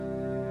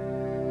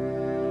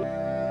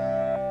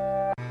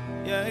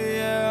Yeah,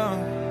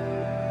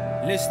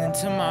 yeah. Listening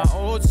to my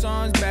old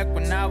songs back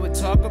when I would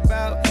talk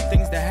about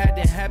things that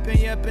hadn't happened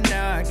yet, but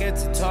now I get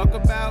to talk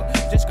about.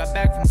 Just got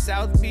back from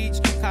South Beach,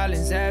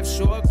 Collins Ave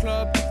Shore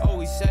Club,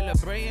 always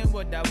celebrating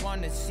what I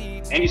want to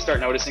see. And you start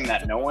noticing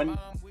that no one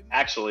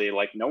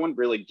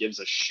really gives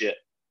a shit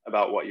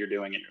about what you're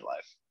doing in your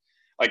life.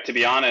 Like, to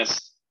be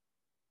honest,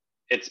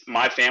 it's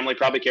my family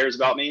probably cares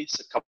about me.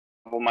 So a couple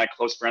of my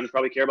close friends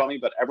probably care about me,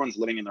 but everyone's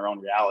living in their own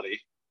reality.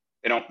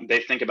 They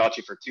think about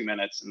you for 2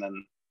 minutes and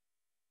then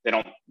they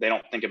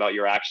don't think about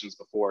your actions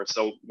before.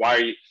 So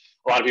a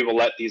lot of people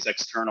let these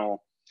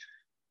external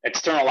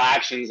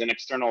actions and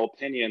external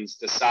opinions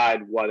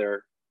decide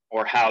whether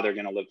or how they're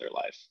going to live their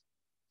life.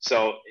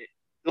 So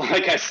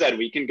like I said,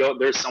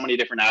 there's so many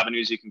different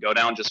avenues you can go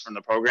down just from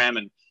the program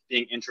and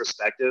being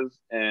introspective.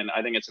 And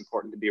I think it's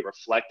important to be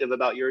reflective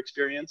about your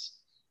experience,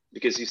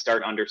 because you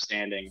start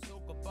understanding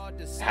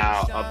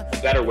how a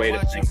better way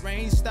to think.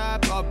 Rain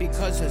stop all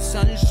because of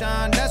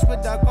sunshine. That's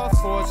what I call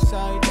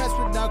foresight. That's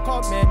what I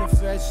call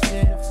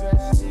manifesting.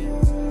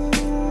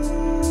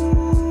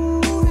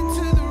 Moving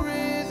to the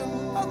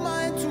rhythm of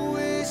my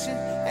intuition.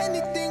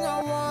 Anything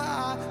I want,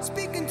 I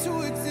speak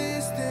into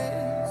existence.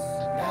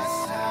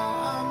 That's how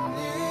I'm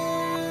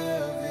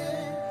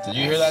living. Did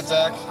you hear that,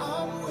 Zach?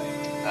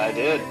 I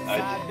did.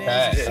 Okay,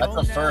 that's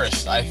the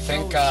first. I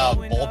think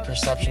Bold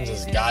Perceptions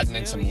has gotten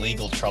in some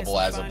legal trouble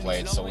as of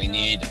late, so we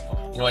need,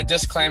 a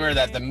disclaimer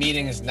that the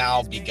meeting has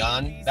now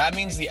begun. That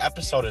means the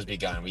episode has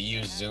begun. We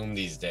use Zoom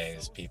these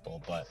days,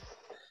 people, but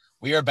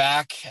we are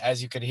back.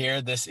 As you could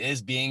hear, this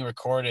is being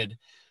recorded.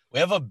 We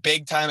have a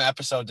big time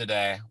episode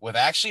today with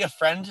actually a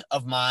friend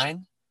of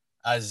mine,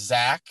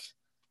 Zach.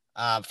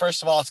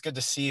 First of all, it's good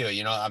to see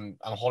you. I'm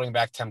holding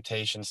back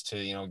temptations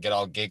to, get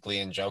all giggly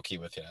and jokey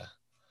with you.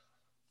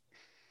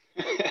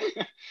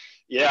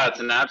 Yeah, it's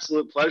an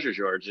absolute pleasure,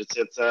 George.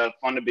 It's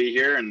fun to be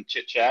here and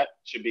chit chat.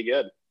 Should be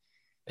good.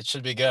 It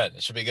should be good.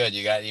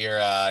 You got your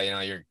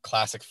your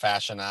classic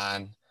fashion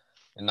on,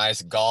 a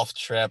nice golf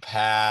trip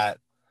hat,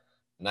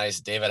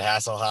 nice David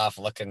Hasselhoff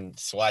looking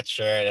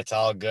sweatshirt. It's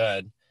all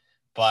good.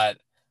 But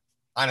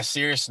on a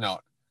serious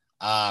note,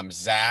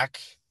 Zach,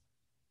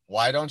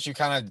 why don't you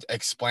kind of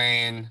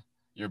explain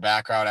your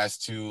background as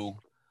to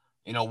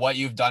what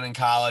you've done in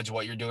college,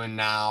 what you're doing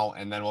now,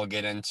 and then we'll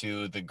get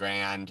into the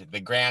grand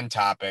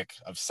topic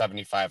of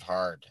 75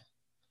 hard.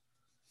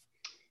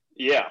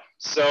 Yeah.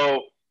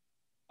 So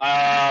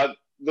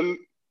the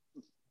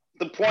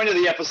point of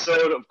the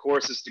episode, of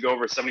course, is to go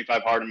over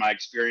 75 hard in my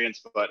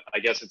experience, but I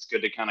guess it's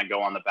good to kind of go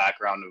on the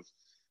background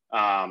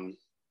of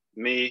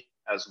me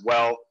as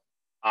well.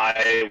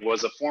 I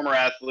was a former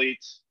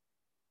athlete.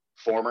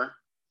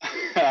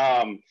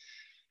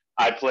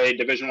 I played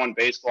Division I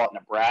baseball at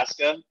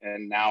Nebraska,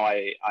 and now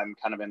I'm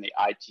kind of in the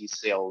IT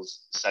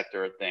sales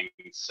sector of things.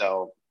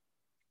 So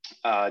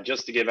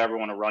just to give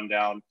everyone a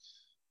rundown,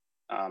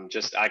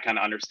 I kind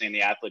of understand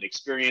the athlete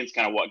experience,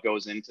 kind of what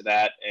goes into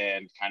that,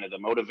 and kind of the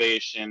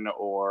motivation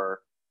or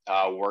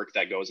work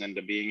that goes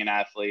into being an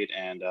athlete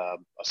and a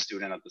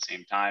student at the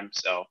same time.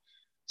 So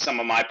some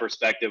of my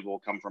perspective will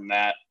come from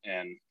that,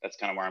 and that's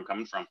kind of where I'm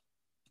coming from.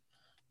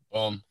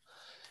 Boom.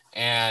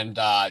 And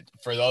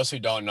for those who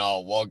don't know,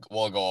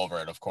 we'll go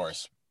over it, of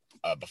course,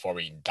 before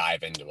we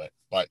dive into it.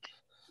 But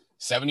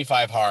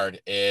 75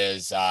 hard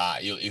is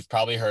you've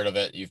probably heard of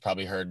it. You've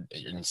probably heard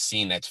and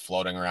seen it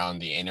floating around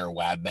the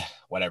interweb,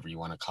 whatever you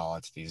want to call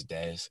it these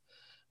days.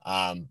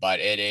 But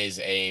it is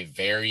a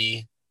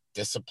very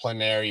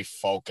disciplinary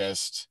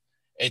focused.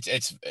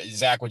 It's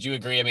Zach, would you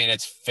agree? I mean,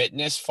 it's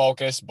fitness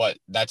focused, but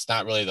that's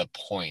not really the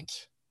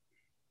point.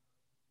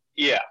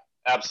 Yeah.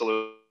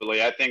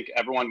 Absolutely. I think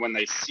everyone, when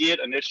they see it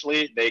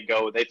initially, they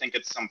think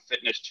it's some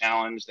fitness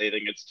challenge. They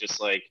think it's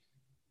just like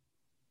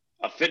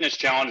a fitness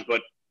challenge,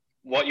 but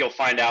what you'll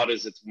find out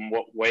is it's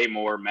way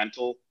more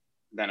mental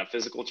than a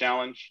physical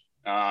challenge,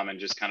 and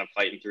just kind of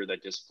fighting through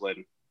that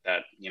discipline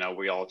that,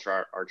 we all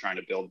are trying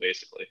to build,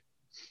 basically.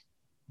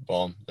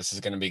 Boom. This is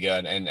going to be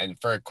good. And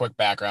for a quick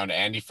background,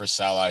 Andy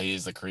Frisella,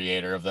 he's the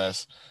creator of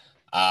this.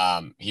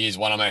 He's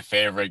one of my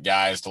favorite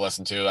guys to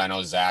listen to. I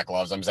know Zach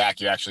loves him.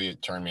 Zach, you actually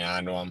turned me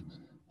on to him.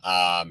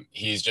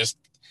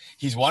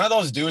 He's one of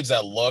those dudes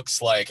that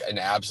looks like an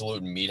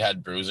absolute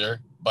meathead bruiser,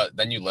 but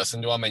then you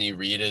listen to him and you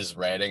read his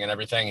writing and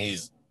everything.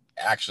 He's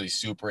actually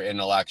super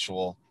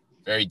intellectual,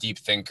 very deep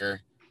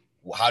thinker.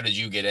 How did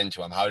you get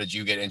into him? How did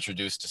you get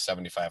introduced to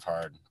 75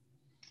 hard?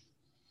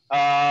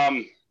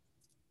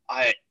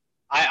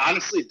 I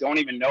honestly don't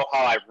even know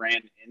how I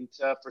ran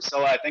into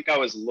Frisella. I think I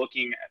was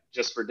looking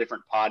just for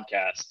different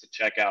podcasts to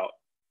check out,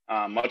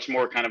 much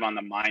more kind of on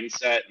the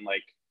mindset and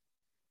like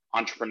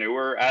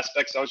entrepreneur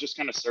aspects. I was just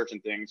kind of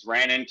searching things,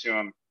 ran into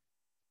him,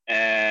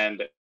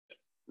 and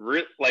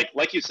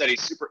like you said,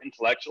 he's super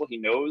intellectual. He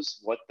knows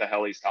what the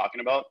hell he's talking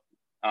about.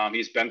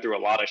 He's been through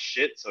a lot of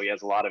shit, so he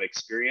has a lot of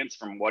experience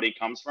from what he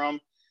comes from.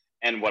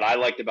 And what I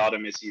liked about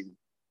him is he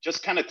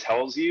just kind of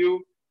tells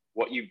you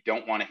what you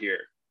don't want to hear,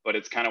 but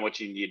it's kind of what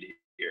you need to hear.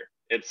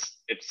 It's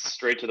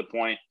straight to the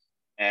point,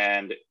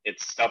 and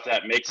it's stuff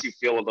that makes you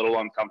feel a little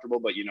uncomfortable,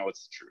 but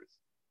it's the truth.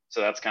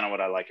 So that's kind of what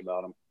I like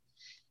about him.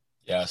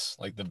 Yes,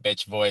 like the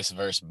bitch voice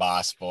versus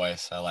boss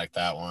voice. I like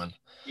that one.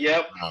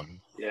 Yep. Um,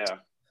 Yeah.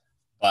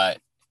 but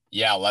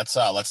yeah, let's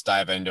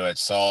dive into it.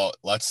 So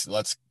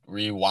let's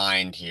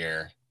rewind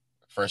here.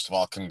 First of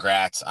all,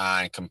 congrats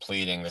on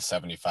completing the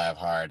 75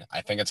 hard.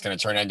 I think it's going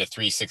to turn into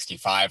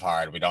 365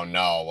 hard. We don't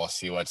know. We'll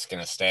see what's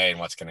going to stay and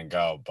what's going to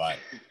go. But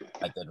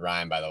that did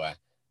rhyme, by the way.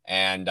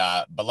 And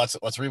but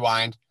let's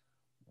rewind.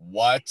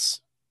 What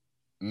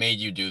made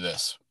you do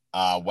this?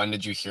 When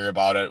did you hear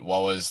about it?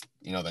 What was,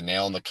 the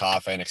nail in the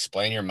coffin?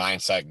 Explain your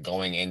mindset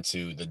going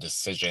into the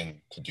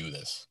decision to do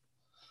this.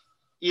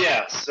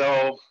 Yeah.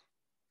 So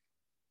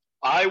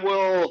I'll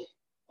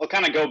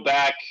kind of go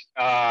back.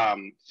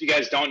 If you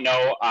guys don't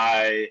know,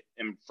 I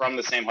am from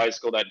the same high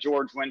school that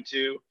George went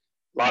to.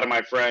 A lot of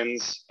my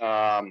friends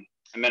in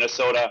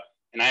Minnesota,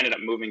 and I ended up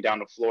moving down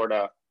to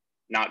Florida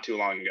not too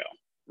long ago.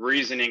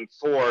 Reasoning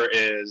for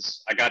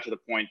is I got to the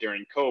point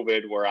during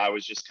COVID where I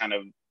was just kind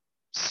of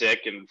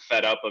sick and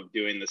fed up of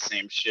doing the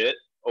same shit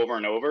over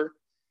and over.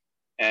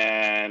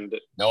 And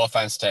no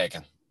offense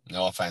taken.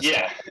 No offense.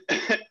 Yeah.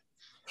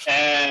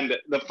 And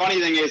the funny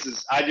thing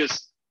is I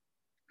just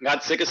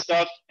got sick of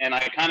stuff, and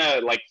I kind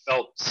of like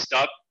felt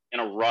stuck in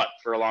a rut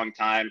for a long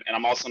time. And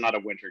I'm also not a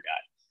winter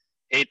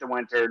guy. Hate the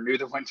winter, knew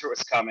the winter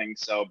was coming.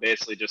 So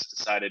basically just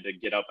decided to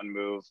get up and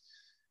move,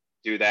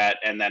 do that.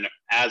 And then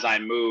as I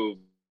moved,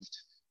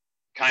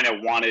 kind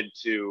of wanted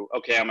to,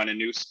 okay, I'm in a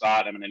new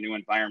spot. I'm in a new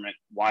environment.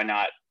 Why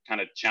not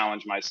kind of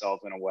challenge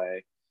myself in a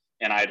way?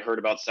 And I had heard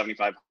about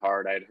 75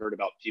 hard. I had heard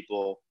about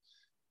people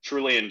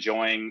truly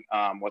enjoying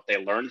what they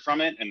learned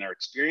from it and their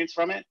experience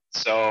from it.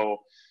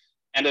 So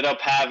ended up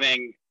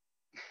having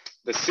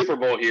the Super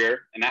Bowl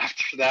here. And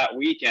after that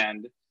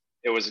weekend,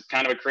 it was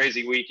kind of a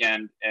crazy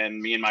weekend. And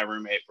me and my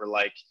roommate were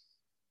like,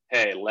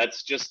 hey,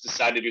 let's just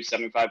decide to do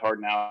 75 hard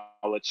now.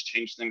 Let's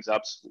change things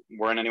up.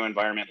 We're in a new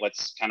environment.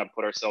 Let's kind of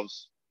put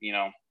ourselves,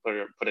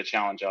 put a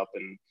challenge up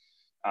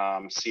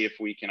and see if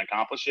we can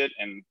accomplish it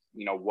and,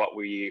 what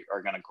we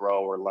are going to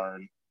grow or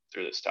learn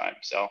through this time.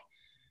 So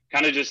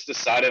kind of just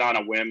decided on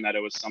a whim that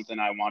it was something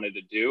I wanted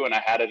to do. And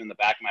I had it in the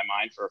back of my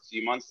mind for a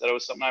few months that it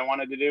was something I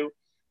wanted to do.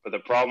 But the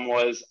problem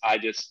was I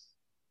just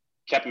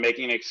kept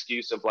making an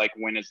excuse of like,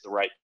 when is the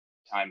right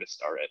time to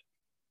start it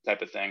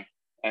type of thing.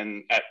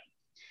 And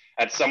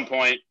at some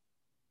point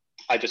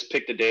I just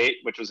picked a date,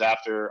 which was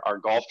after our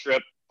golf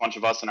trip. A bunch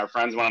of us and our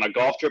friends went on a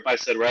golf trip. I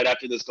said, right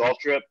after this golf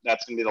trip,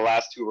 that's going to be the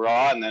last two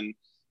raw. And then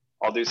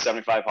I'll do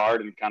 75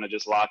 hard and kind of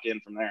just lock in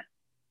from there.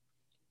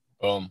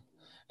 Boom.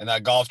 And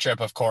that golf trip,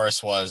 of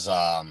course, was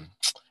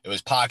it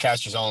was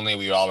podcasters only.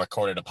 We all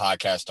recorded a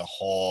podcast,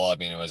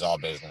 it was all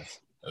business.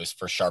 It was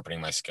for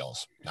sharpening my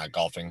skills, not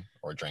golfing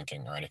or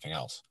drinking or anything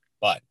else.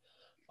 But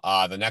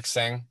the next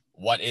thing,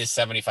 what is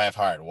 75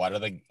 hard?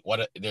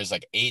 There's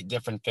like 8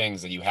 different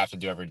things that you have to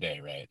do every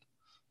day, right?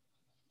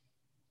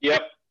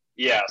 Yep.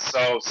 Yeah.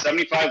 So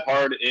 75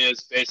 hard is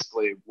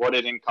basically what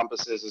it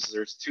encompasses is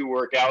there's 2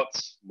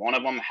 workouts. One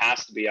of them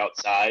has to be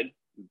outside.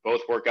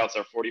 Both workouts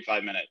are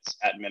 45 minutes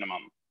at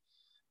minimum.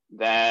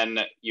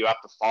 Then you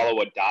have to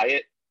follow a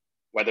diet,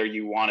 whether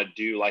you want to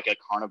do like a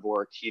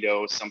carnivore,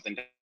 keto, something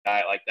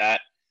diet like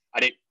that.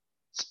 I didn't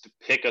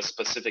pick a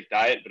specific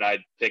diet, but I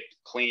picked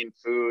clean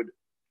food,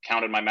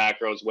 counted my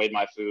macros, weighed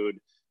my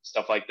food,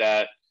 stuff like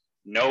that.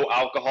 No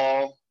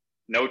alcohol,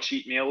 no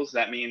cheat meals.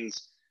 That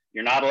means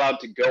you're not allowed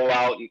to go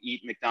out and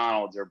eat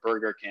McDonald's or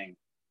Burger King.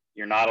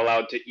 You're not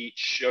allowed to eat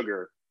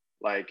sugar,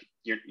 like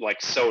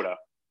soda.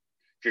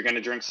 If you're going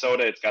to drink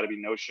soda, it's got to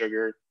be no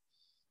sugar.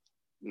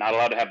 Not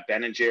allowed to have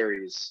Ben and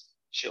Jerry's,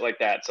 shit like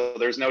that. So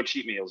there's no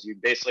cheat meals. You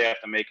basically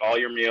have to make all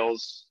your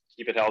meals,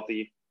 keep it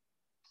healthy,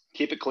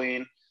 keep it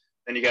clean.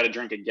 Then you got to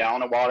drink a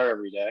gallon of water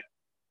every day.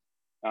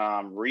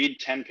 Read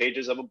 10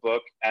 pages of a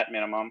book at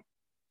minimum.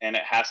 And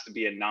it has to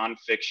be a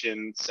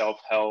nonfiction,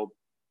 self-help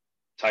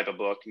type of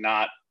book,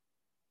 not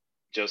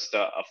just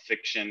a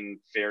fiction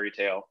fairy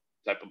tale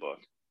type of book.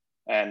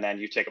 And then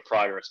you take a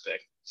progress pic.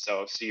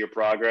 So see your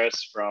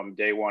progress from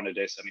day 1 to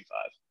day 75.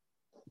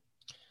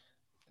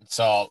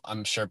 So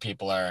I'm sure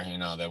people are,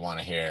 they want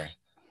to hear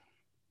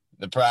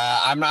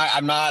I'm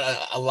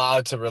not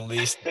allowed to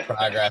release the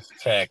progress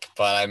pic,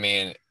 but I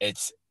mean,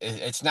 it's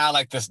not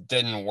like this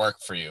didn't work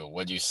for you.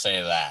 Would you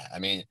say that? I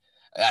mean,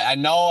 I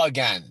know,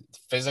 again,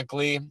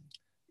 physically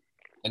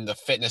and the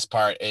fitness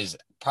part is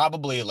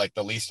probably like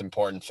the least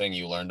important thing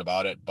you learned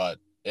about it, but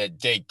it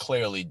did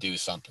clearly do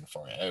something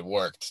for you. It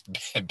worked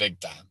big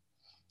time.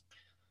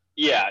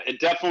 Yeah, it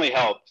definitely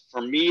helped.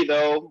 For me,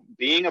 though,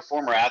 being a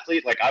former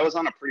athlete, like I was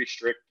on a pretty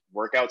strict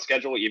workout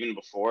schedule even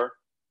before.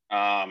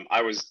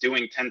 I was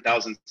doing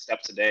 10,000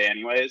 steps a day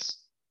anyways.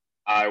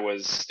 I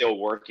was still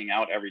working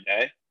out every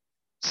day.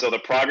 So the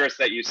progress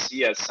that you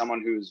see as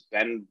someone who's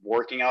been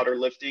working out or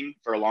lifting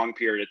for a long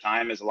period of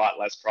time is a lot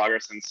less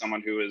progress than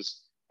someone who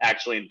is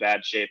actually in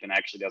bad shape and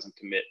actually doesn't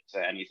commit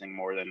to anything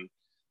more than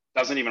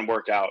doesn't even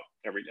work out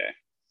every day,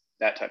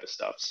 that type of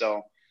stuff.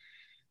 So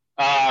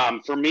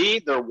for me,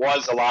 there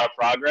was a lot of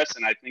progress,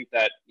 and I think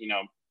that,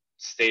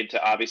 stayed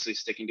to obviously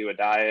sticking to a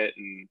diet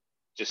and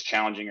just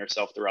challenging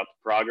yourself throughout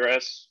the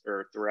progress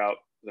or throughout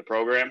the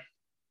program.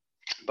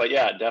 But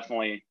yeah,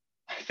 definitely.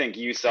 I think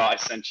you saw I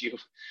sent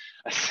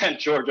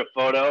George a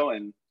photo,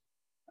 and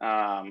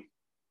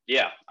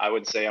yeah, I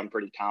would say I'm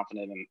pretty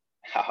confident in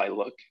how I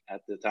look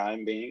at the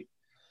time being.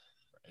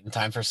 In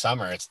time for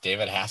summer, it's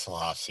David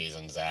Hasselhoff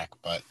season, Zach.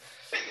 But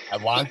I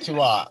want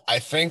to, I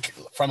think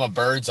from a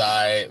bird's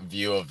eye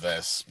view of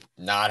this,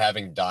 not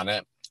having done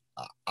it,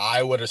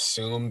 I would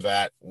assume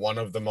that one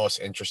of the most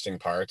interesting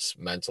parts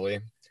mentally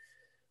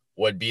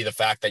would be the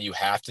fact that you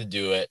have to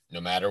do it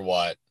no matter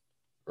what,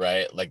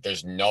 right? Like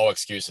there's no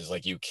excuses.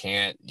 Like you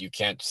can't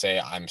say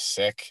I'm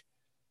sick.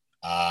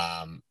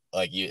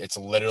 It's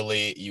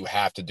literally, you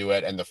have to do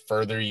it. And the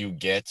further you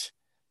get,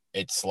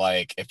 it's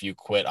like, if you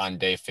quit on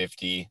day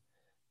 50,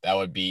 that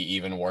would be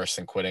even worse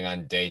than quitting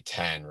on day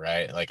 10,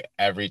 right? Like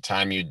every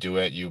time you do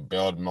it, you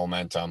build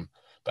momentum,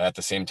 but at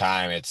the same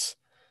time, it's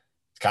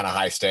kind of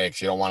high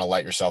stakes. You don't want to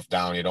let yourself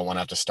down. You don't want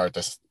to have to start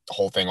this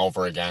whole thing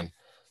over again.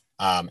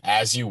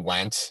 As you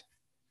went,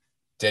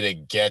 did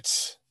it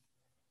get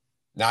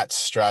not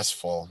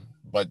stressful,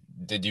 but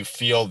did you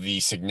feel the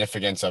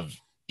significance of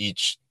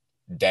each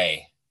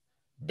day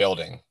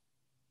building?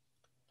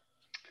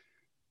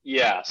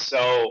 Yeah.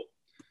 So,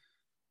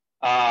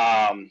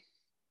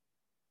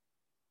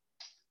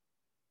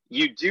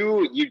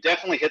 you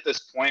definitely hit this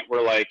point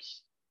where like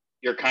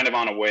you're kind of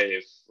on a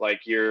wave.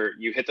 Like you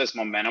hit this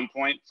momentum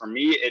point. For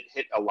me, it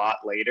hit a lot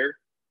later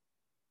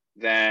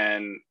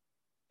than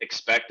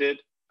expected.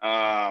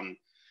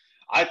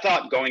 I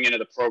thought going into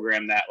the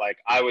program that like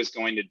I was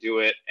going to do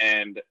it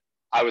and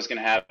I was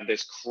going to have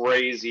this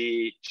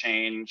crazy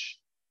change.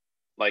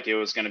 Like it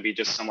was going to be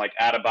just some like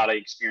out of body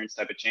experience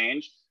type of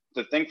change.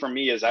 The thing for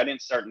me is I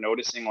didn't start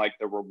noticing like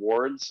the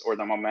rewards or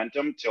the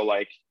momentum till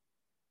like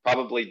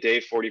probably day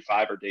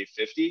 45 or day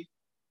 50.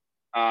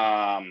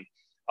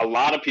 A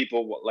lot of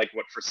people, like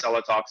what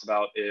Frisella talks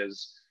about,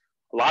 is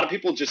a lot of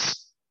people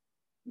just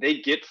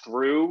they get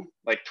through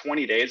like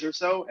 20 days or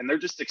so and they're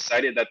just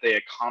excited that they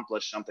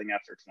accomplished something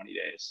after 20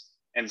 days.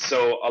 And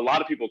so a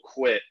lot of people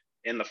quit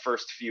in the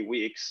first few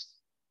weeks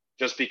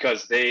just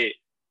because they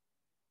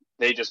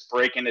just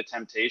break into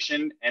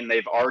temptation and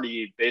they've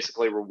already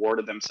basically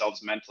rewarded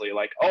themselves mentally,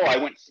 like, oh, I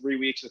went 3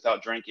 weeks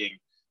without drinking.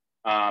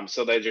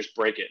 So they just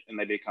break it and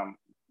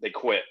they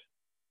quit.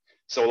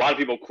 So a lot of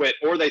people quit,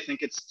 or they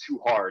think it's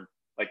too hard.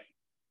 Like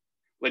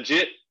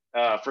legit,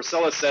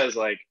 Frisella says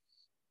like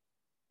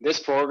this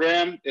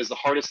program is the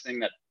hardest thing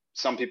that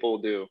some people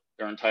will do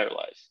their entire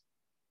life.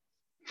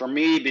 For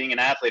me, being an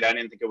athlete, I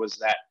didn't think it was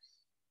that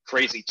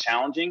crazy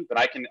challenging, but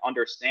I can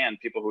understand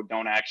people who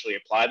don't actually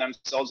apply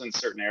themselves in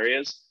certain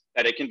areas,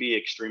 that it can be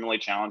extremely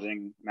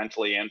challenging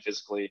mentally and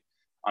physically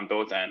on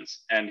both ends.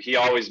 And he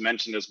always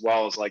mentioned as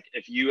well as like,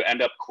 if you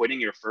end up quitting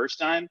your first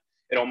time,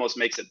 it almost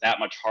makes it that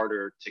much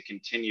harder to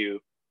continue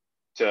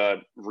to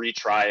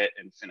retry it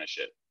and finish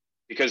it,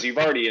 because you've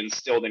already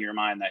instilled in your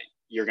mind that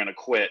you're going to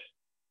quit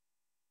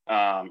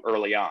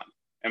early on.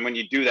 And when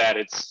you do that,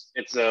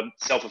 it's a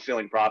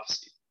self-fulfilling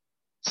prophecy.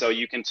 So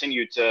you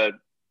continue to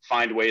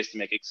find ways to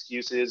make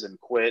excuses and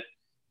quit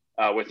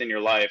within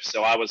your life.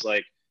 So I was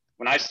like,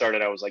 when I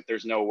started, I was like,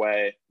 there's no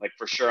way, like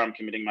for sure I'm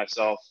committing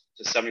myself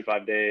to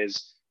 75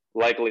 days,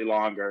 likely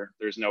longer.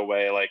 There's no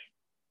way, like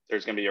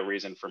there's going to be a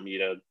reason for me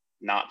to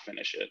not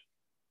finish it.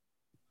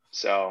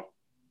 So.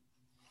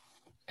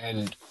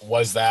 And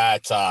was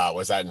that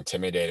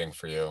intimidating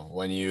for you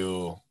when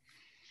you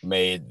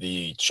made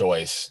the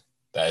choice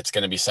that it's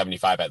going to be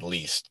 75 at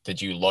least? Did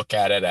you ever look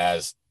at it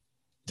as,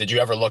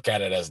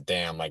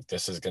 damn, like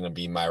this is going to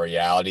be my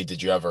reality?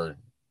 Did you ever,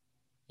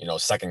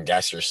 second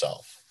guess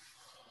yourself?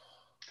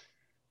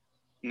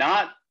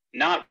 Not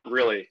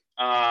really.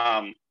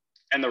 And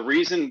the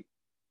reason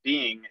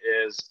being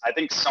is I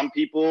think some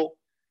people,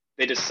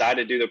 they decide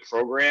to do the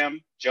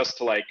program just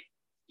to like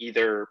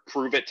either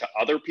prove it to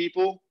other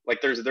people.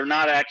 Like they're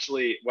not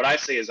actually, what I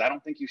say is I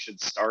don't think you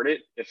should start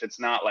it if it's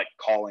not like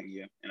calling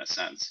you in a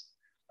sense.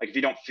 Like if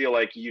you don't feel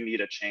like you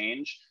need a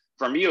change.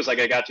 For me, it was like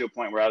I got to a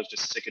point where I was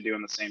just sick of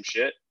doing the same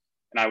shit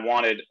and I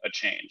wanted a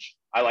change.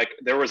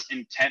 There was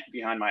intent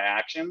behind my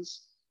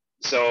actions.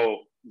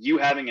 So you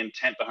having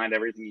intent behind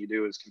everything you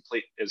do is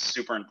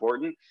super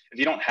important. If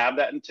you don't have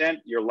that intent,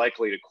 you're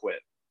likely to quit.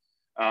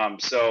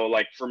 So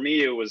like for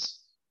me,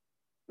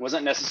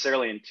 wasn't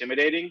necessarily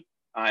intimidating.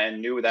 I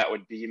knew that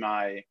would be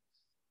my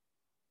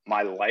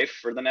life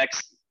for the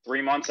next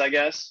 3 months, I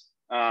guess.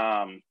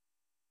 But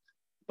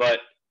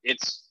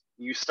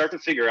you start to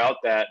figure out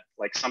that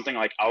like something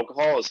like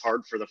alcohol is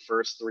hard for the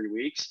first 3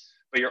 weeks,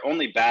 but you're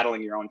only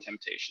battling your own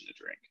temptation to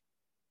drink.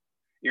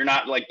 You're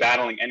not like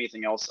battling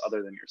anything else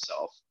other than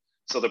yourself.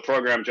 So the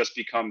program just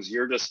becomes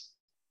you're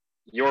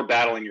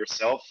battling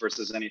yourself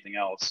versus anything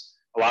else.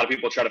 A lot of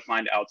people try to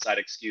find outside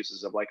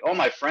excuses of like, oh,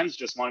 my friends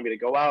just wanted me to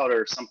go out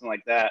or something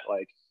like that.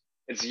 Like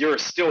it's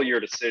still your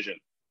decision.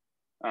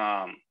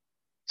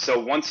 So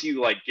once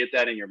you like get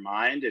that in your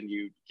mind and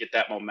you get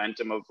that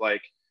momentum of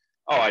like,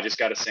 oh, I just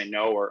got to say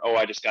no, or, oh,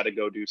 I just got to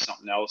go do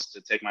something else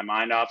to take my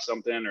mind off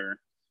something or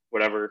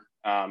whatever,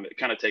 it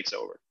kind of takes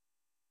over.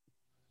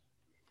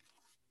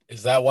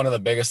 Is that one of the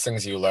biggest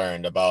things you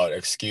learned about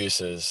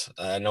excuses?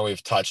 I know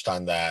we've touched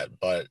on that,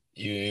 but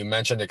you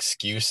mentioned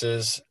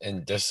excuses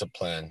and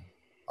discipline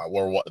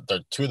were what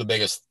they're two of the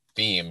biggest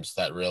themes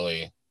that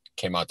really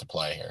came out to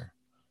play here.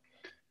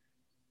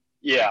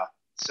 Yeah.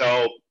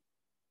 So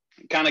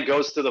it kind of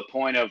goes to the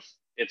point of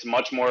it's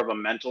much more of a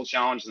mental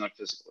challenge than a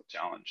physical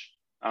challenge.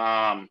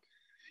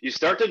 You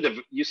start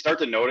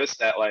to notice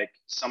that like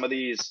some of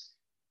the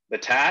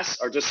tasks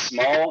are just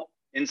small,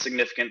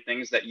 insignificant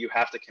things that you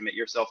have to commit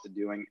yourself to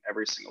doing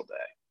every single day,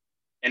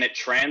 and it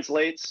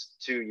translates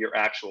to your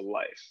actual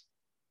life.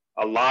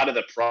 A lot of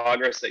the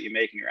progress that you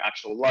make in your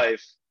actual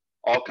life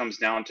all comes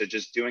down to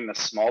just doing the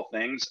small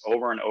things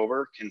over and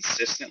over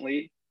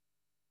consistently,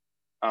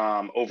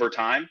 over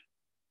time,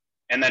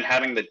 and then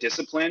having the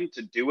discipline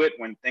to do it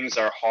when things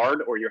are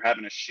hard or you're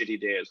having a shitty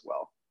day as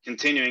well,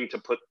 continuing to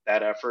put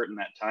that effort and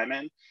that time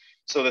in.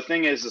 So the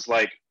thing is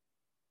like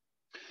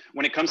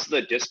when it comes to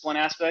the discipline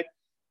aspect,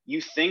 you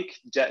think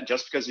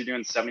just because you're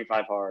doing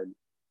 75 hard,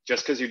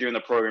 just because you're doing the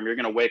program, you're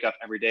going to wake up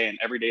every day and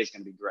every day is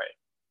going to be great.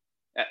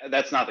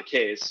 That's not the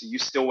case. You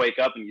still wake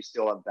up and you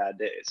still have bad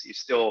days. You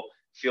still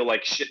feel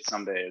like shit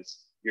some days.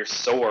 You're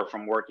sore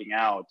from working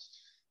out,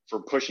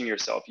 for pushing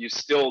yourself. You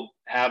still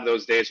have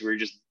those days where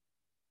you're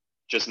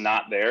just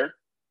not there.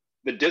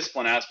 The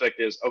discipline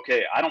aspect is,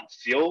 okay, I don't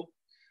feel,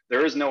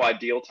 there is no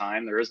ideal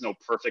time. There is no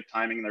perfect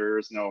timing. There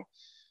is no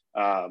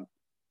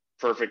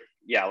perfect,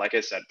 yeah, like I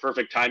said,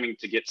 perfect timing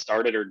to get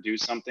started or do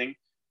something.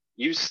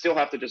 You still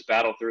have to just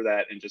battle through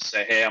that and just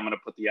say, hey, I'm going to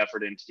put the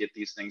effort in to get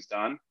these things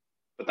done.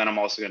 But then I'm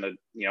also going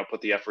to,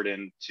 put the effort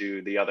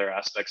into the other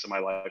aspects of my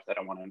life that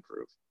I want to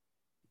improve.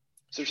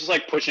 So it's just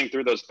like pushing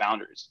through those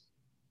boundaries.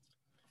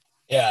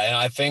 Yeah, and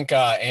I think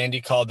Andy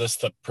called this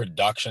the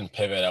production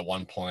pivot at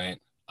one point.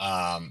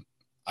 I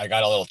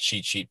got a little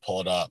cheat sheet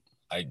pulled up.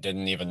 I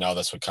didn't even know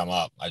this would come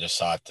up. I just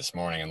saw it this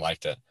morning and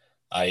liked it.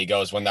 He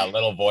goes, when that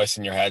little voice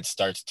in your head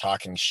starts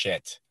talking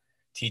shit,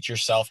 teach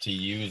yourself to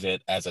use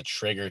it as a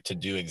trigger to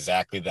do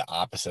exactly the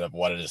opposite of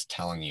what it is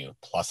telling you,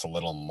 plus a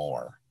little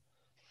more.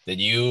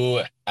 Did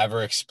you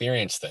ever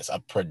experience this, a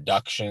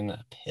production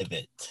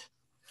pivot?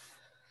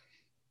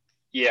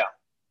 Yeah,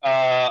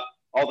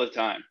 all the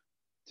time,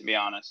 to be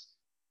honest.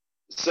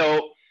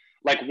 So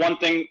like one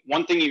thing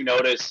you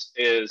notice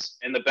is,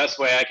 and the best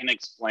way I can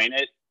explain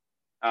it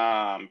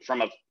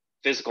from a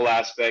physical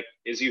aspect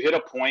is you hit a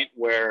point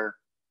where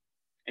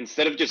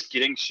instead of just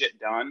getting shit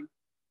done,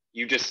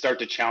 you just start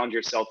to challenge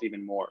yourself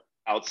even more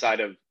outside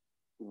of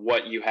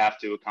what you have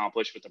to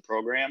accomplish with the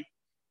program.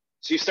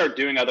 So you start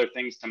doing other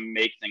things to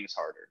make things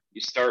harder.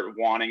 You start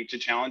wanting to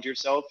challenge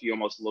yourself. You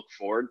almost look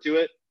forward to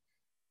it.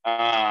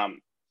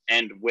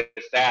 And with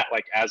that,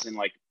 like as in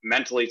like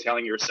mentally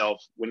telling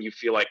yourself when you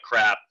feel like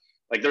crap,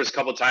 like there's a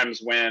couple of times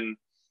when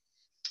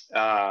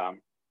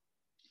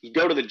you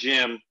go to the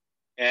gym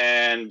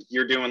and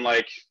you're doing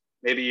like,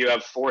 maybe you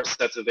have 4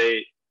 sets of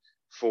 8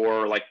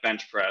 for like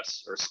bench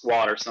press or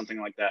squat or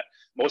something like that.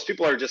 Most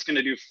people are just going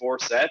to do 4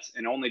 sets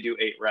and only do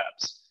 8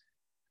 reps.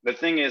 The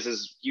thing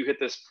is you hit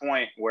this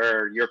point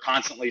where you're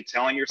constantly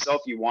telling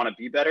yourself you want to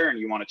be better and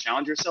you want to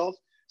challenge yourself.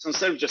 So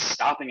instead of just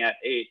stopping at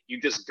 8,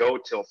 you just go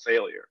till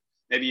failure.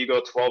 Maybe you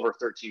go 12 or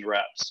 13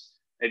 reps.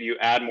 Maybe you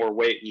add more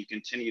weight and you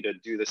continue to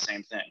do the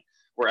same thing.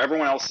 Where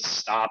everyone else is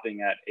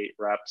stopping at 8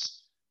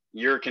 reps,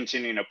 you're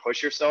continuing to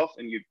push yourself,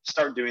 and you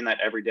start doing that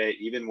every day,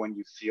 even when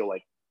you feel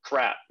like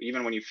crap,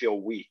 even when you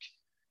feel weak.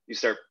 You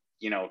start,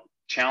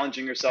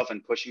 challenging yourself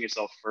and pushing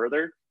yourself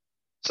further.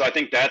 So I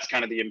think that's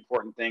kind of the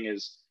important thing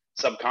is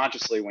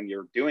subconsciously when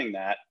you're doing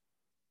that,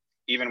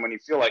 even when you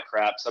feel like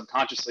crap,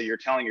 subconsciously you're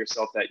telling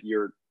yourself that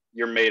you're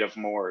made of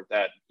more,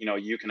 that,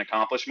 you can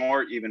accomplish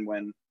more even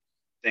when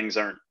things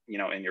aren't,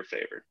 in your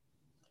favor.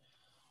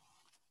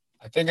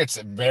 I think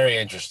it's very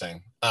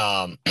interesting.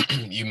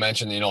 You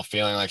mentioned,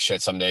 feeling like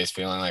shit some days,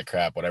 feeling like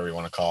crap, whatever you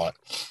want to call it.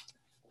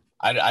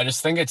 I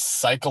just think it's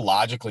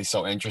psychologically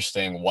so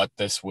interesting what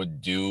this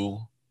would do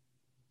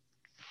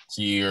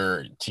to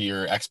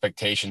your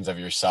expectations of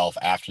yourself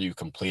after you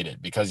complete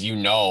it, because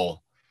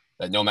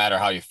that no matter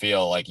how you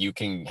feel, like you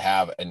can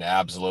have an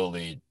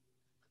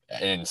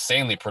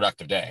insanely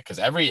productive day, because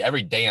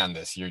every day on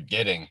this you're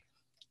getting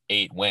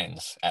 8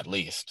 wins at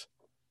least,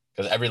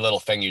 because every little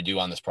thing you do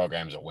on this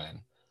program is a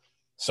win.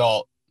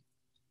 So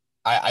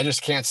I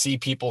just can't see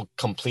people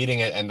completing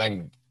it and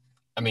then,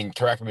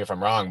 correct me if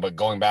I'm wrong, but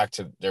going back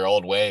to their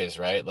old ways,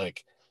 right?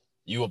 Like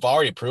you have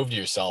already proved to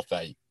yourself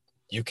that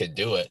you can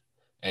do it,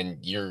 and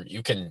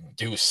you can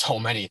do so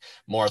many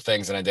more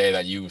things in a day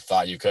that you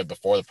thought you could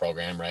before the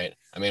program, right?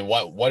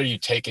 What are you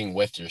taking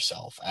with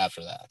yourself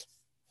after that?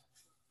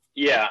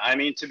 Yeah,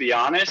 to be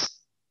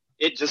honest,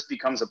 it just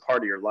becomes a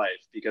part of your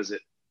life because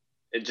it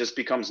just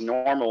becomes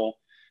normal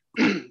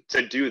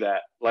to do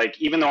that.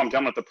 Like, even though I'm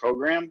done with the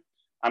program,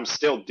 I'm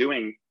still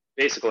doing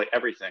basically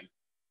everything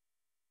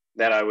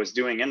that I was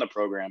doing in the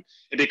program.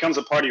 It becomes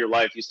a part of your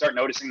life. You start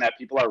noticing that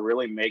people are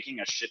really making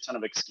a shit ton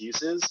of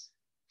excuses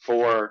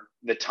for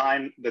the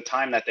time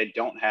that they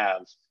don't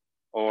have,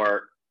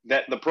 or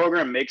that the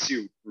program makes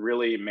you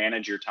really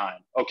manage your time.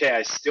 Okay,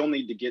 I still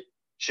need to get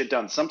shit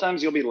done.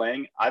 Sometimes you'll be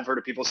laying. I've heard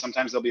of people,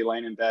 sometimes they'll be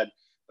laying in bed.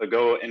 They'll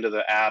go into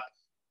the app.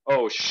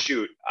 Oh,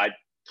 shoot. I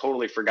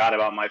totally forgot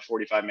about my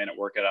 45-minute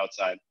workout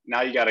outside.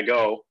 Now you got to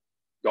go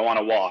on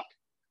a walk,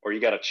 or you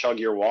got to chug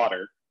your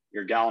water,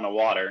 your gallon of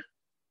water,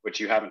 which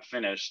you haven't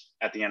finished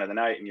at the end of the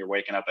night, and you're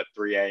waking up at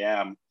 3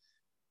 a.m.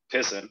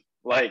 pissing.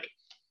 Like,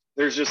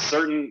 there's just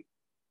certain,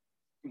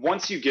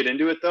 once you get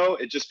into it though,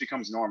 it just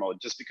becomes normal.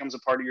 It just becomes a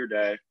part of your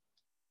day.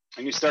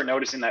 And you start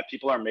noticing that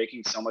people are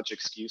making so much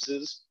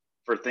excuses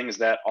for things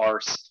that are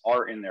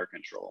in their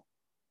control.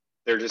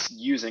 They're just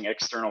using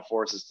external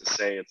forces to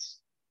say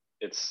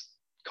it's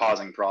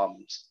causing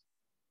problems.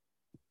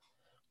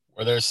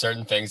 Were there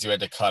certain things you had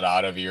to cut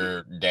out of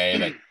your day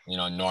that,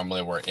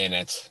 normally were in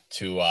it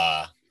to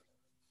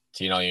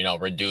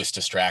reduce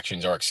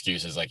distractions or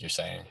excuses, like you're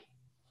saying?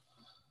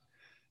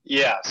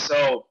 Yeah.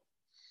 So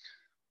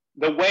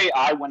the way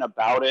I went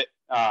about it,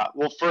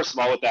 well, first of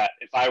all, with that,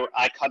 if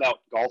I cut out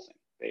golfing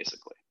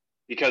basically,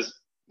 because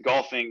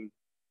golfing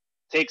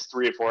takes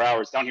 3 or 4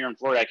 hours. Down here in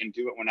Florida, I can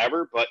do it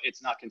whenever, but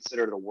it's not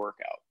considered a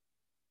workout.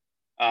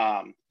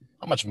 How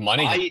much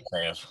money did you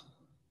save?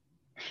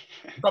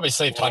 You probably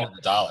saved hundreds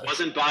of dollars.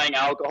 Wasn't buying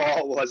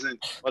alcohol,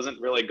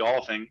 wasn't really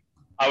golfing.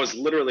 I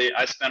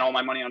spent all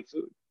my money on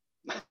food.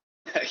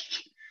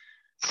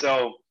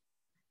 So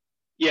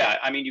yeah,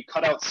 I mean, you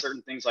cut out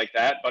certain things like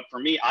that. But for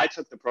me, I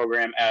took the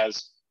program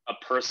as a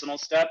personal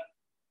step.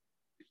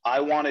 I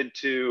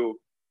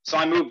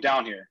moved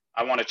down here.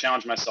 I want to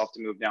challenge myself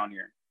to move down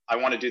here. I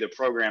want to do the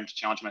program to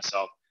challenge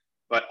myself.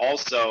 But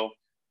also,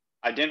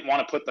 I didn't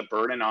want to put the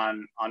burden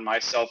on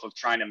myself of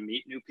trying to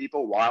meet new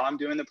people while I'm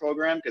doing the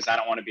program, because I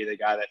don't want to be the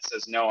guy that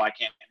says, no, I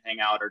can't hang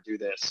out or do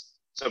this.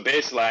 So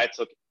basically, I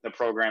took the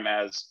program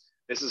as,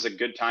 this is a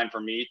good time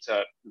for me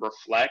to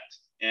reflect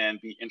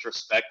and be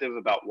introspective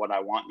about what I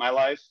want in my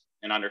life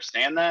and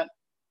understand that,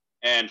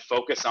 and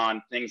focus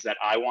on things that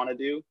I want to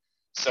do.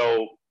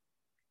 So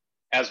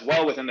as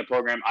well within the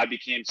program, I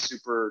became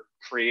super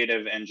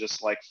creative and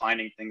just like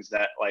finding things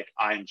that like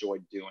I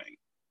enjoyed doing.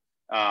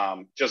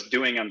 Just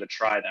doing them to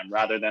try them,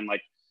 rather than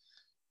like,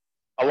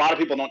 a lot of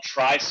people don't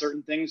try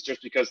certain things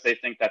just because they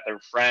think that their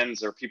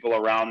friends or people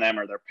around them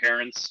or their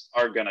parents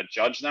are going to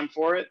judge them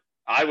for it.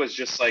 I was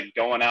just like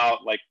going out,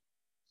 like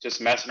just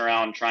messing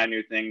around, trying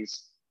new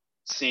things,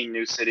 seeing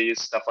new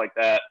cities, stuff like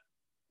that,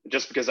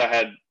 just because I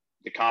had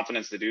the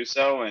confidence to do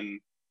so.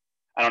 And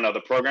I don't know,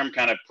 the program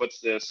kind of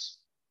puts this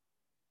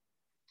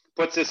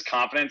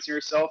confidence in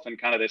yourself and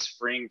kind of this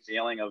freeing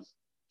feeling of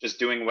just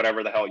doing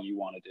whatever the hell you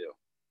want to do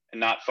and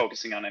not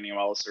focusing on anyone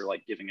else or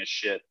like giving a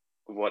shit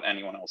of what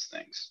anyone else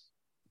thinks.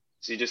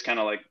 So you just kind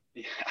of like,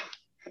 yeah.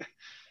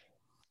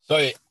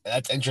 So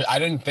that's interesting. I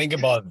didn't think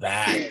about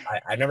that.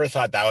 I never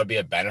thought that would be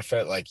a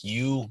benefit. Like,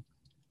 you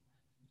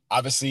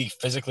obviously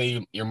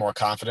physically you're more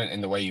confident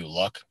in the way you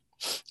look,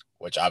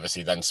 which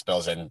obviously then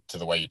spills into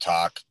the way you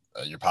talk,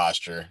 your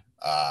posture,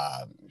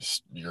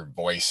 your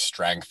voice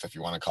strength, if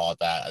you want to call it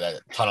that.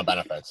 A ton of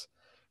benefits.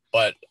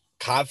 But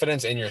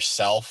confidence in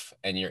yourself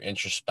and your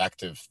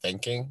introspective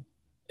thinking,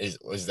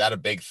 is that a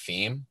big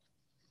theme?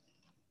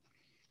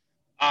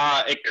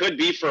 It could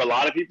be for a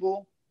lot of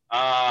people.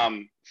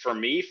 For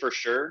me, for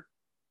sure.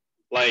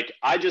 Like,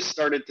 I just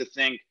started to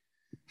think.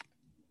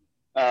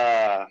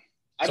 How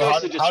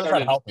does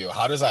that help you?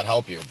 How does that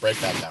help you? Break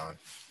that down.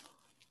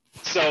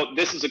 So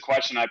this is a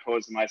question I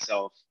pose to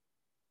myself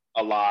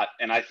a lot,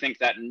 and I think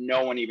that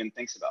no one even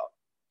thinks about,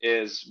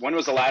 is when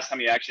was the last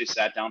time you actually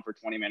sat down for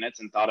 20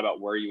 minutes and thought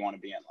about where you want to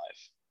be in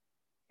life?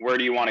 Where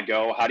do you want to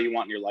go? How do you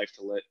want your life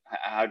to live?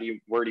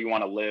 Where do you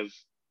want to live?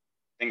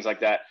 Things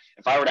like that.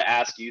 If I were to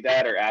ask you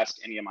that, or ask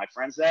any of my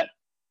friends that,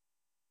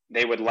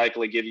 they would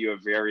likely give you a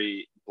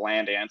very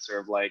bland answer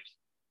of like,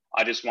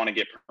 I just want to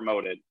get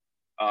promoted.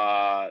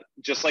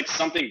 Just like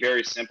something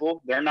very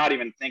simple. They're not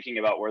even thinking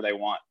about where they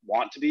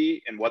want to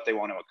be and what they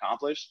want to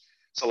accomplish.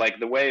 So like,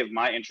 the way of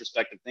my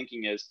introspective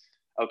thinking is,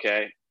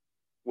 okay,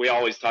 we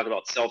always talk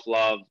about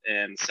self-love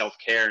and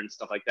self-care and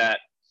stuff like that.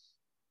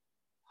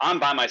 I'm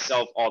by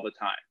myself all the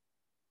time.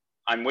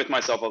 I'm with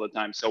myself all the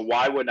time. So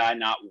why would I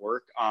not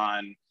work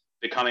on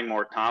becoming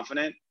more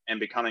confident and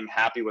becoming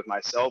happy with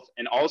myself,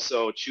 and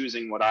also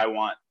choosing what I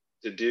want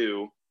to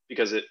do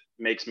because it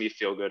makes me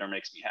feel good or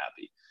makes me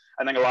happy?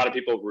 I think a lot of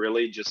people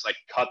really just like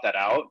cut that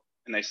out,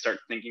 and they start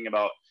thinking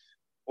about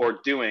or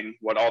doing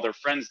what all their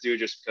friends do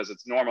just because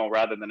it's normal,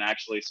 rather than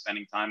actually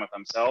spending time with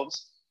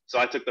themselves. So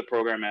I took the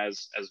program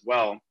as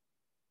well.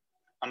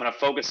 I'm going to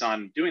focus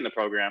on doing the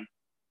program,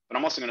 but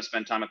I'm also going to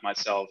spend time with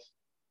myself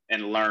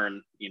and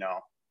learn,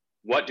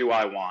 what do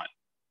I want?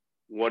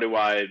 What do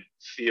I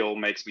feel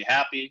makes me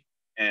happy?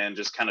 And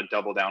just kind of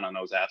double down on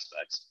those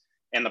aspects.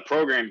 And the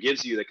program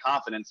gives you the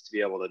confidence to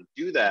be able to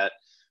do that.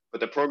 But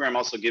the program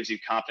also gives you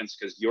confidence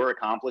because you're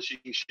accomplishing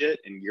shit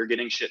and you're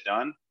getting shit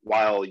done,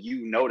 while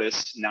you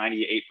notice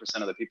 98%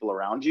 of the people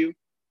around you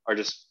are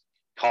just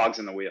cogs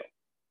in the wheel.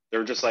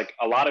 They're just like,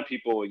 a lot of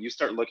people, you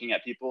start looking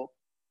at people,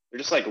 they're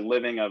just like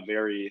living a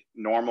very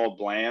normal,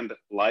 bland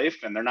life,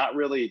 and they're not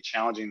really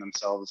challenging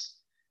themselves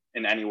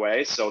in any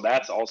way. So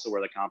that's also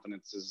where the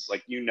confidence is.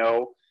 Like,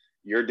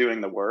 you're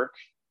doing the work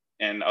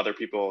and other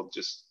people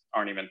just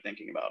aren't even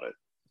thinking about it.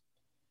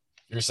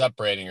 You're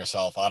separating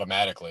yourself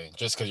automatically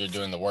just because you're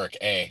doing the work.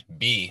 A.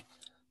 B,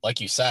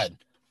 like you said,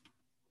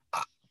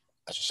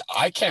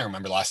 I can't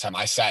remember the last time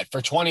I sat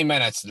for 20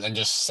 minutes and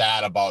just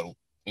sat about,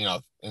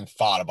 and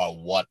thought about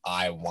what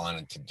I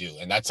wanted to do.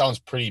 And that sounds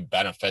pretty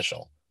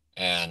beneficial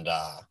and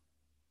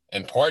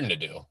important to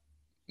do,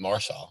 more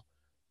so.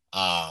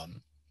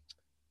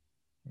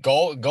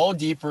 Go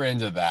deeper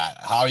into that.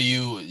 How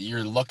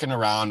you're looking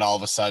around, all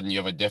of a sudden you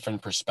have a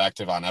different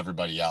perspective on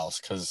everybody else.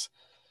 Because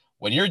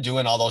when you're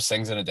doing all those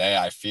things in a day,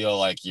 I feel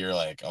like you're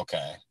like,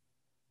 okay,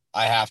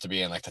 I have to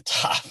be in like the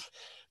top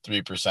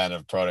 3%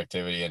 of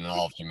productivity in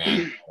all of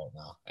humanity right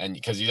now. And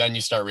because then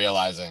you start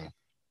realizing,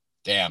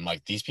 damn,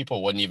 like these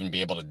people wouldn't even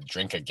be able to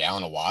drink a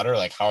gallon of water.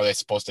 Like, how are they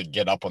supposed to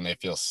get up when they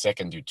feel sick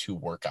and do 2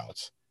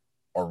 workouts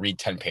or read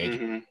 10 pages?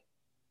 Mm-hmm.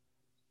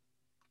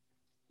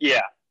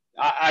 Yeah,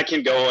 I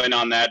can go in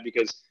on that,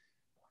 because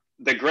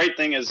the great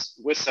thing is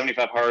with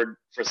 75 Hard,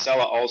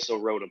 Frisella also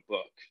wrote a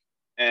book.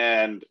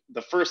 And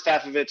the first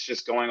half of it's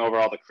just going over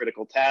all the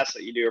critical tasks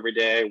that you do every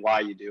day,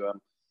 why you do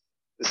them.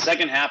 The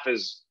second half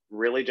is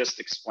really just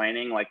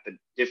explaining like the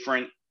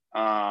different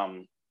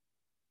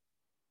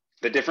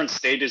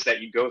stages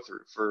that you go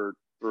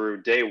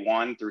through day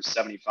 1 through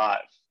 75,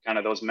 kind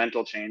of those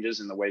mental changes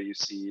and the way you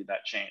see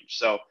that change.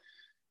 So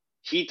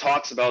he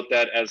talks about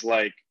that as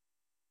like,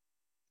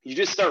 you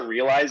just start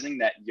realizing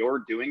that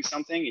you're doing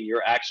something and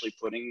you're actually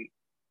putting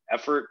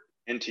effort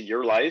into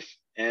your life,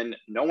 and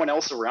no one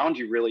else around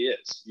you really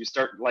is. You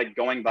start like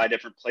going by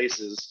different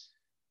places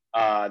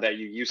that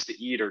you used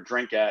to eat or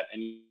drink at,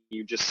 and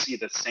you just see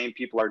the same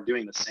people are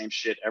doing the same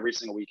shit every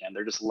single weekend.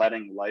 They're just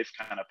letting life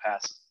kind of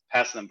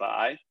pass them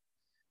by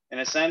in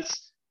a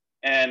sense.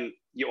 And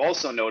you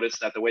also notice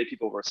that the way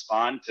people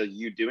respond to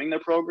you doing the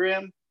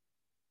program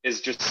is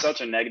just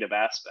such a negative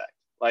aspect.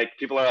 Like,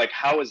 people are like,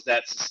 how is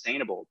that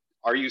sustainable?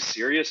 Are you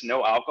serious?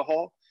 No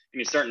alcohol? And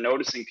you start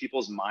noticing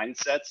people's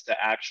mindsets to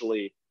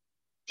actually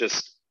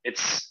just,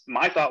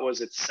 my thought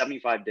was it's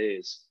 75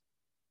 days.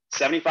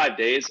 75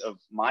 days of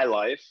my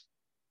life.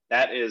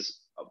 That is,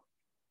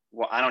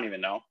 I don't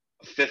even know,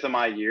 a fifth of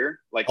my year,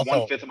 like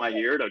also, 1/5 of my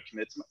year to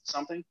commit to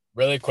something.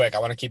 Really quick, I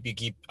want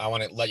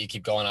to let you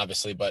keep going,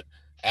 obviously, but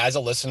as a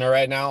listener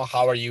right now,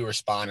 how are you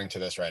responding to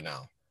this right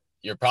now?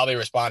 You're probably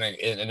responding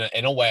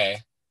in a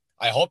way.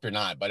 I hope you're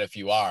not, but if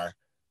you are,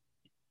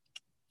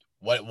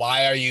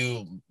 why are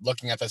you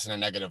looking at this in a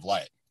negative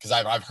light? Because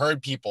I've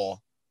heard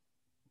people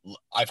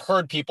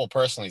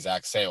personally,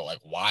 Zach, say, like,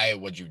 why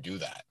would you do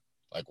that?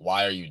 Like,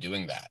 why are you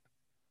doing that?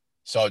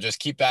 So just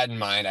keep that in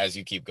mind as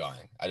you keep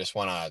going. I just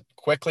want to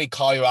quickly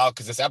call you out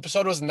because this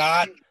episode was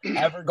not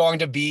ever going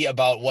to be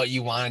about what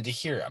you wanted to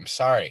hear. I'm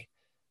sorry.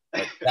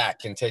 But Zach,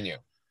 continue.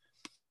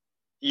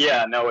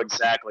 Yeah, no,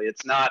 exactly.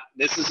 It's not,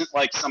 this isn't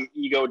like some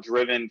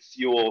ego-driven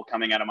fuel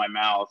coming out of my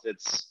mouth.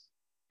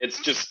 It's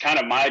just kind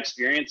of my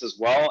experience as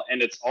well.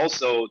 And it's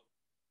also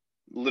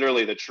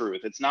literally the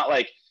truth. It's not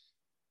like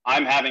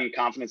I'm having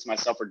confidence in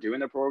myself for doing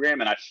the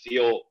program and I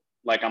feel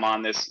like I'm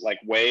on this like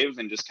wave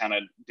and just kind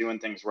of doing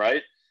things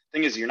right.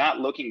 Thing is, you're not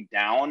looking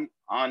down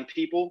on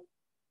people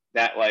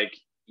that, like,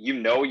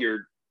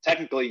 you're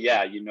technically,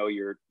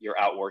 you're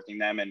outworking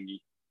them and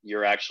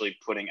you're actually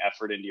putting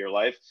effort into your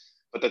life.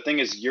 But the thing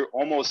is, you're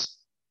almost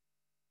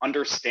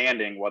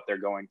understanding what they're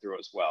going through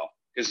as well,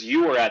 because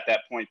you were at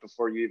that point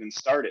before you even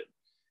started.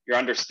 You're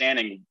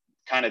understanding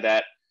kind of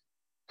that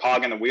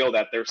cog in the wheel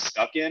that they're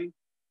stuck in,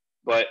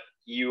 but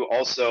you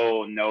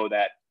also know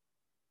that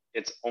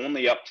it's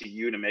only up to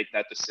you to make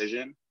that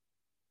decision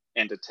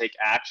and to take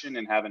action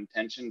and have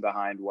intention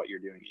behind what you're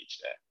doing each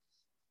day.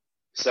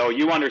 So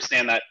you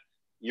understand that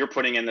you're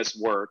putting in this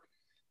work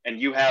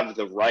and you have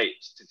the right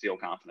to feel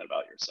confident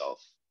about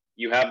yourself.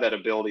 You have that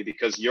ability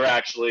because you're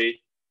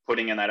actually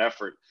putting in that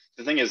effort.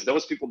 The thing is,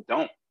 those people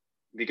don't,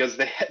 because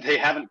they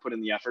haven't put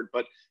in the effort,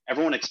 but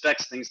everyone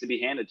expects things to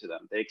be handed to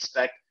them. They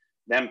expect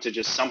them to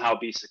just somehow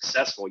be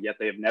successful, yet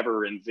they have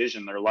never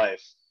envisioned their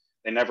life.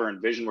 They never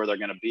envision where they're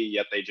going to be,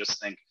 yet they just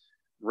think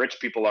rich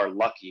people are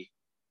lucky.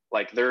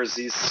 Like, there's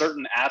these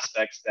certain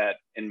aspects that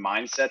in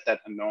mindset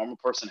that a normal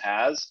person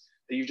has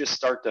that you just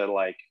start to,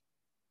 like,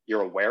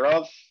 you're aware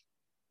of,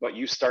 but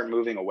you start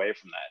moving away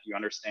from that. You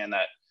understand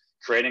that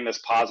creating this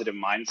positive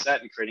mindset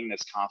and creating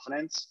this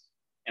confidence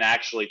and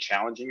actually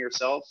challenging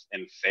yourself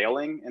and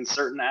failing in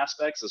certain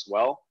aspects as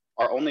well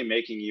are only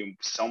making you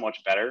so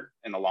much better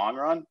in the long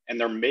run. And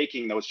they're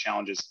making those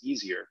challenges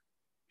easier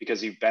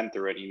because you've been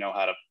through it and you know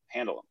how to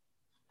handle them.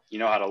 You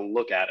know how to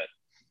look at it.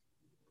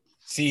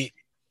 See,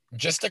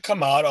 just to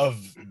come out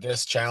of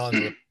this challenge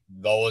with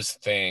those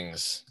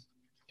things,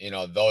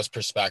 those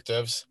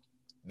perspectives,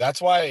 that's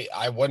why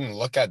I wouldn't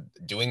look at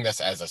doing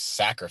this as a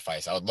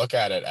sacrifice. I would look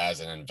at it as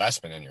an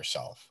investment in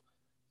yourself,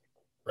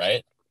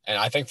 right? And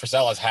I think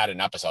Frisella's had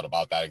an episode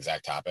about that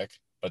exact topic,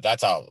 but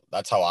that's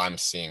how I'm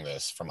seeing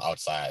this from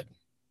outside.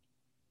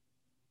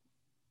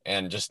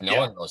 And just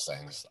knowing those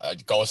things,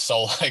 it goes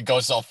so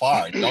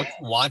far. Don't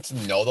you want to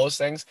know those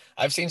things?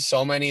 I've seen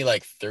so many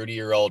like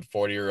 30-year-old,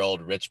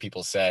 40-year-old rich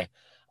people say,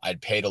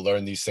 I'd pay to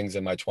learn these things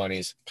in my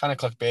 20s. Kind of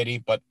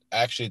clickbaity, but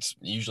actually it's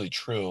usually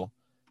true.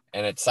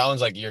 And it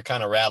sounds like you're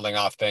kind of rattling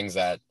off things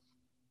that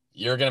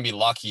you're going to be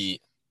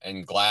lucky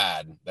and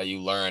glad that you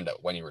learned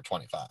when you were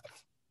 25.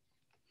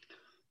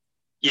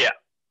 Yeah.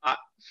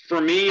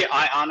 For me,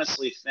 I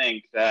honestly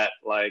think that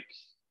like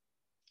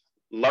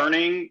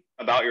learning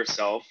about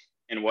yourself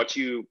and what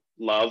you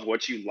love,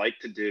 what you like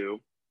to do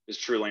is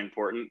truly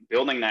important.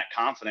 Building that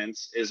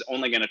confidence is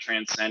only going to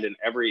transcend in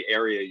every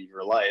area of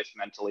your life,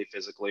 mentally,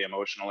 physically,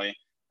 emotionally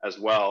as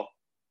well.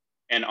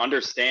 And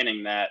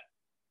understanding that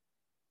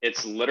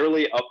it's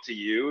literally up to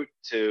you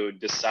to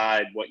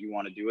decide what you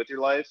want to do with your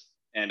life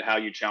and how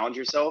you challenge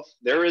yourself.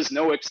 There is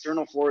no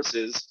external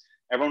forces.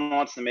 Everyone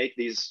wants to make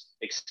these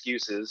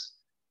excuses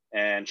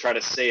and try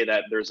to say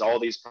that there's all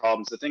these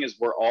problems. The thing is,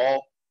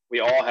 we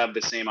all have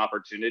the same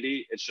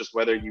opportunity. It's just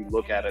whether you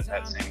look at it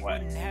that same way.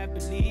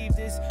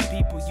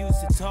 People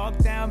used to talk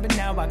down, but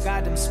now I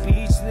got them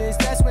speechless.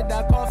 That's what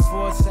I call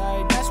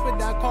foresight. That's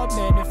what I call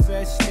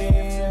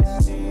manifesting.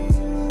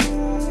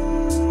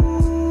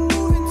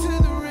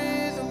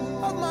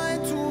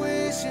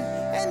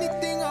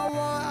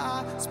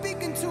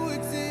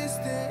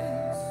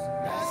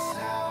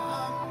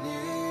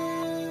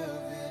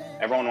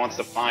 Everyone wants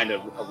to find a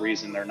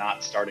reason they're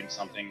not starting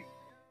something.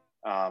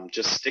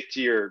 Just stick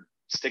to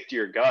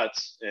your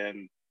guts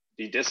and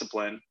be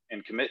disciplined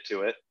and commit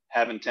to it.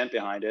 Have intent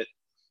behind it,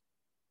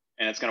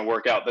 and it's going to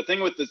work out. The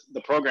thing with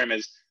the program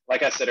is,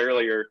 like I said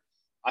earlier,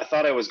 I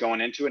thought I was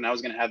going into it and I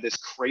was going to have this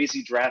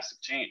crazy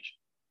drastic change.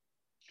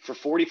 For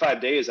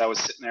 45 days, I was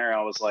sitting there.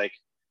 I was like,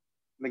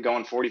 I've been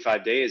going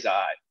 45 days.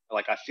 I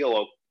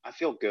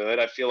feel good.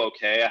 I feel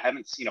okay. I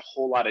haven't seen a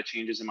whole lot of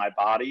changes in my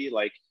body.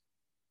 Like,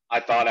 I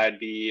thought I'd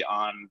be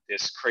on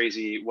this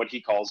crazy, what he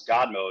calls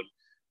God mode.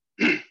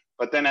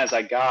 But then as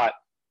I got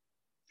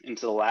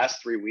into the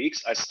last 3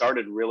 weeks, I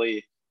started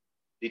really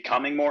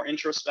becoming more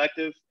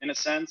introspective in a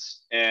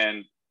sense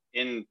and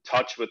in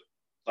touch with,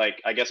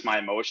 like, I guess my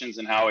emotions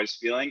and how I was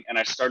feeling. And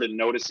I started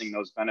noticing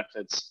those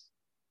benefits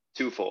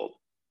twofold.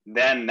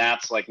 Then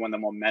that's like when the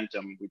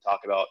momentum we talk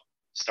about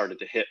started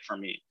to hit for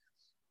me.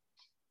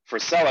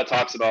 Frisella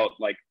talks about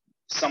like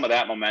some of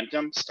that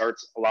momentum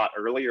starts a lot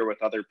earlier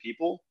with other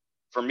people.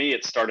 For me,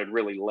 it started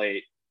really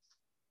late,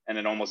 and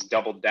it almost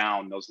doubled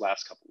down those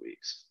last couple of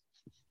weeks.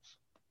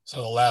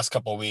 So the last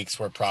couple of weeks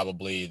were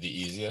probably the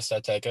easiest, I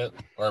take it,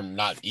 or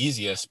not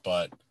easiest,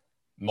 but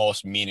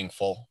most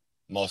meaningful,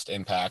 most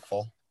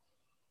impactful.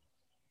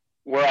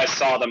 Where I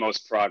saw the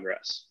most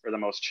progress or the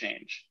most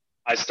change.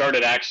 I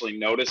started actually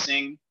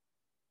noticing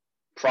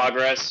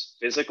progress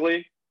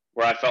physically,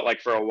 where I felt like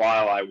for a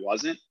while I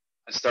wasn't.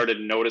 I started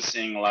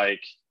noticing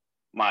like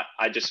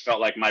I just felt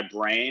like my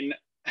brain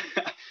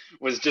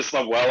was just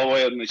a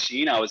well-oiled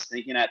machine. I was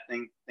thinking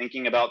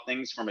about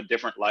things from a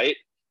different light.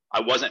 I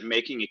wasn't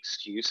making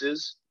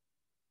excuses.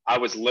 I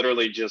was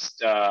literally just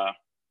there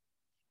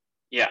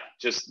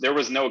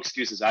was no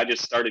excuses. I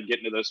just started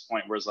getting to this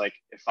point where it's like,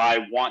 if I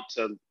want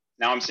to,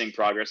 now I'm seeing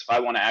progress. If I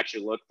want to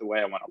actually look the way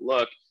I want to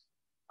look,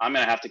 I'm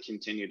going to have to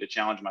continue to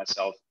challenge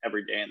myself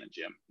every day in the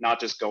gym, not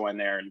just go in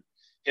there and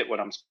hit what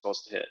I'm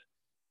supposed to hit.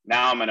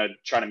 Now I'm going to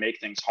try to make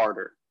things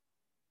harder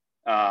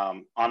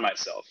on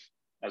myself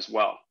as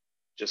well.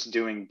 Just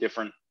doing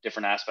different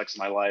aspects of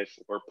my life,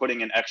 or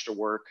putting in extra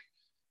work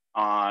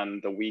on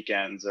the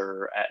weekends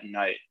or at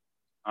night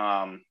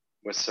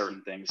with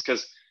certain things.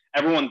 Because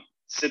everyone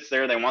sits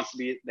there, they want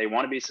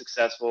to be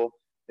successful.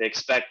 They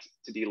expect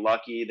to be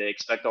lucky. They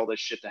expect all this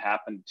shit to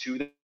happen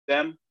to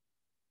them.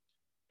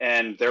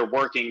 And they're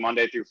working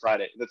Monday through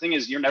Friday. The thing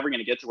is, you're never going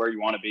to get to where you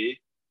want to be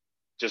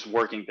just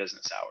working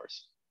business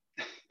hours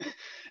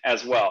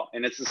as well.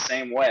 And it's the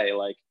same way,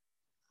 like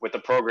with the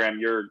program,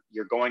 you're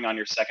going on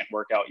your second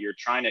workout.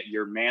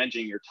 You're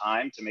managing your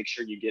time to make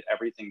sure you get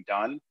everything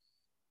done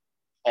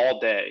all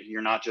day.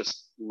 You're not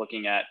just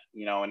looking at,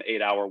 an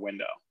 8-hour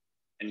window.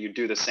 And you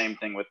do the same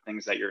thing with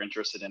things that you're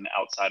interested in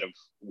outside of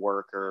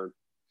work or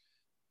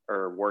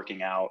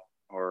working out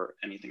or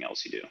anything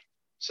else you do.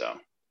 So.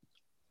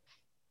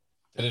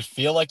 Did it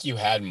feel like you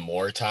had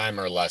more time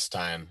or less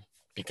time?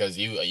 Because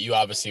you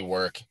obviously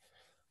work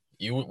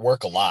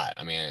a lot.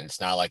 I mean,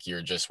 it's not like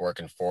you're just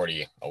working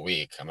 40 a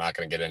week. I'm not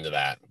going to get into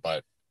that,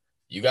 but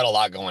you got a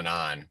lot going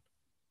on.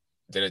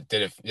 Did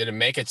it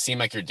make it seem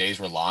like your days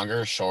were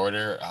longer,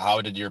 shorter?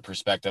 How did your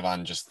perspective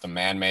on just the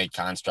man-made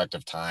construct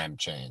of time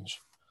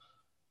change?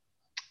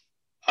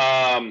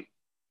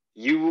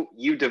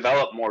 You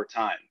develop more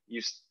time.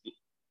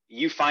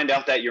 You find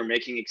out that you're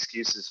making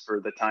excuses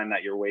for the time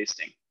that you're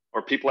wasting.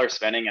 Or people are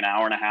spending an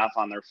hour and a half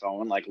on their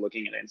phone, like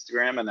looking at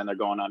Instagram, and then they're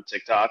going on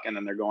TikTok, and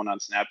then they're going on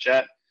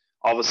Snapchat.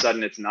 All of a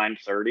sudden it's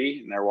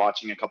 9:30 and they're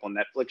watching a couple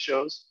Netflix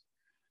shows.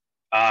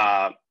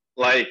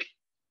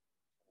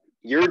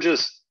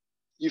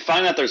 You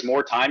find that there's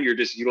more time. You're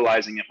just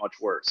utilizing it much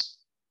worse.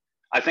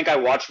 I think I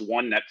watched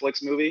one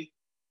Netflix movie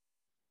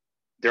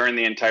during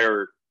the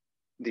entire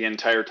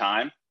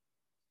time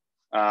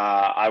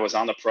I was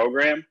on the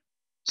program.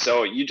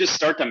 So you just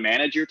start to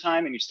manage your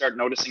time, and you start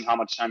noticing how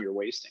much time you're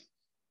wasting.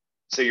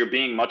 So you're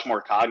being much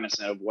more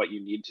cognizant of what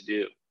you need to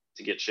do.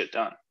 to get shit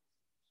done.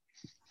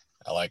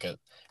 I like it.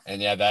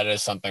 And yeah, that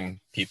is something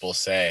people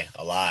say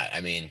a lot.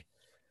 I mean,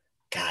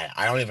 God,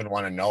 I don't even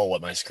want to know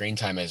what my screen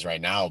time is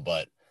right now,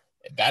 but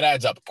that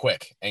adds up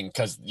quick. And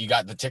because you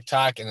got the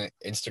TikTok and the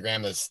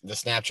Instagram, the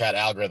Snapchat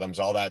algorithms,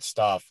 all that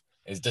stuff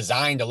is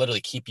designed to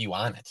literally keep you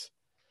on it.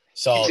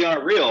 So keeps you on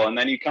a reel, and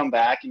then you come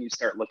back and you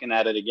start looking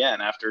at it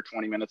again after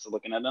 20 minutes of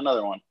looking at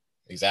another one.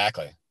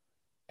 Exactly.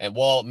 And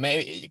well,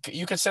 maybe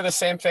you could say the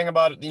same thing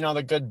about,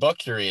 the good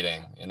book you're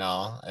reading,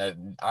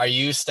 Are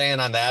you staying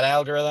on that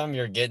algorithm?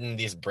 You're getting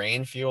these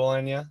brain fuel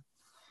in you?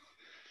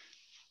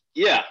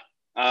 Yeah.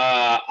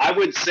 I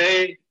would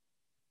say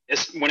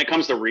when it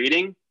comes to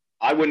reading,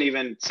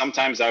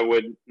 sometimes I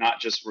would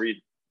not just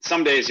read.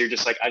 Some days you're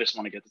just like, I just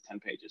want to get the 10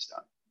 pages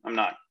done.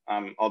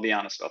 I'll be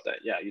honest about that.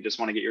 Yeah, you just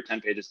want to get your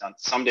 10 pages done.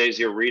 Some days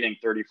you're reading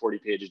 30, 40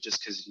 pages just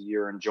because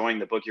you're enjoying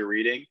the book you're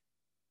reading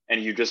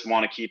and you just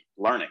want to keep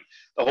learning.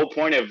 The whole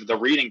point of the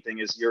reading thing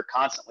is you're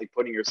constantly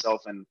putting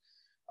yourself in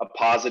a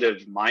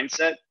positive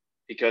mindset,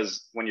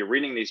 because when you're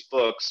reading these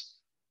books,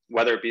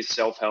 whether it be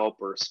self-help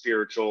or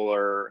spiritual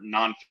or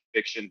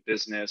nonfiction,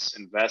 business,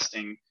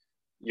 investing,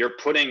 you're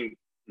putting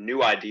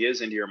new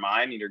ideas into your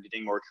mind and you're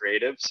getting more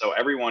creative. So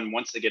everyone,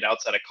 once they get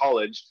outside of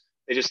college,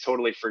 they just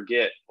totally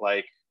forget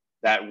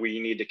that we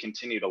need to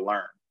continue to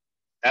learn.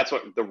 That's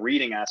what the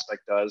reading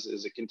aspect does,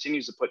 is it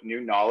continues to put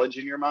new knowledge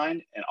in your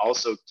mind and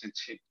also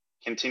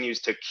continues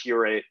to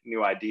curate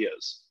new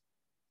ideas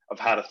of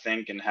how to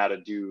think and how to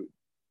do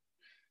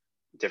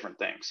different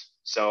things.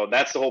 So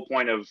that's the whole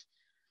point of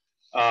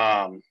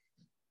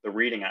the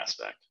reading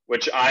aspect,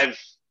 which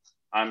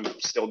I'm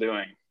still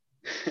doing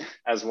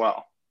as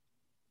well.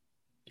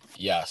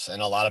 Yes.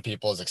 And a lot of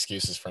people's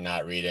excuses for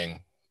not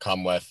reading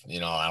come with,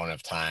 I don't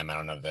have time. I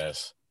don't have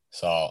this.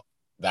 So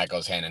that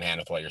goes hand in hand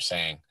with what you're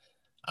saying.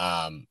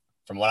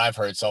 From what I've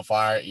heard so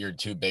far, your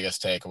two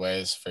biggest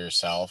takeaways for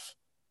yourself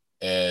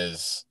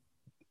is,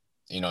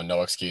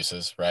 no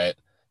excuses, right?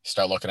 You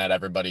start looking at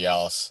everybody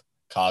else,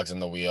 cogs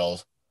in the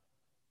wheels.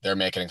 They're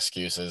making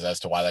excuses as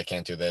to why they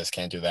can't do this,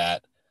 can't do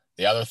that.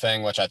 The other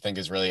thing, which I think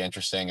is really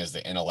interesting, is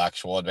the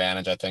intellectual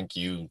advantage. I think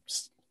you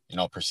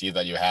perceive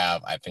that you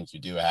have. I think you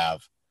do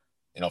have,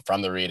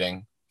 from the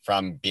reading,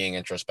 from being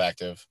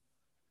introspective,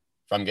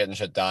 from getting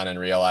shit done and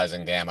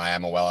realizing, damn, I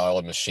am a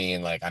well-oiled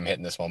machine. Like, I'm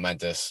hitting this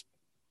momentous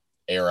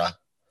era.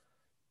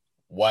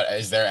 What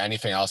is there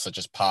anything else that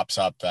just pops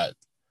up that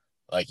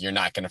you're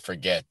not going to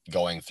forget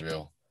going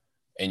through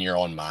in your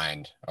own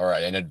mind, or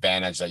an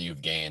advantage that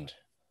you've gained?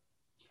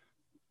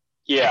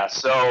 Yeah.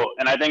 So,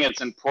 and I think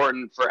it's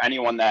important for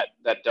anyone that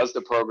does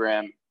the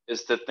program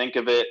is to think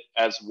of it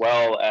as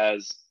well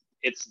as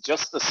it's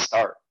just the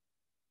start.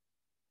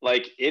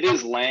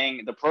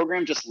 The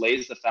program just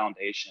lays the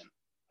foundation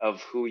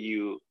of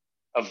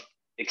of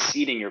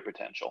exceeding your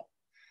potential.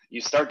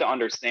 You start to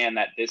understand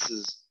that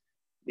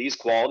these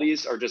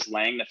qualities are just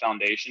laying the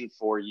foundation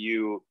for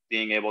you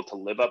being able to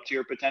live up to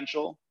your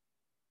potential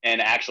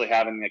and actually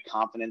having the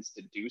confidence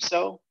to do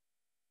so.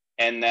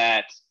 And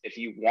that if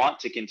you want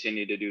to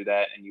continue to do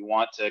that and you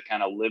want to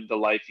kind of live the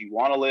life you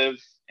want to live,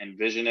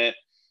 envision it,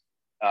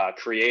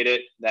 create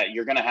it, that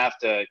you're going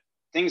to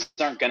things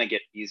aren't going to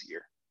get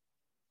easier.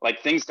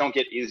 Things don't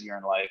get easier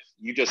in life.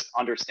 You just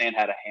understand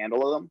how to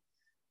handle them.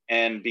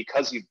 And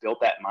because you've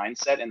built that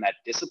mindset and that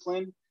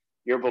discipline,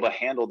 you're able to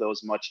handle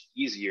those much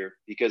easier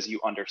because you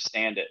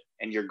understand it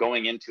and you're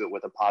going into it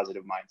with a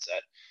positive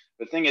mindset.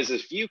 The thing is,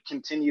 if you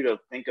continue to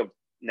think of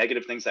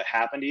negative things that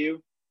happen to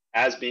you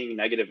as being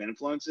negative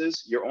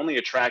influences, you're only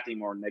attracting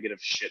more negative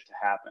shit to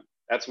happen.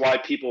 That's why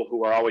people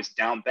who are always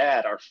down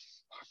bad are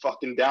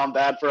fucking down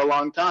bad for a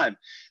long time.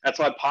 That's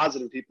why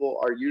positive people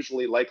are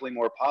usually likely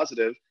more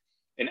positive,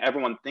 and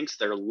everyone thinks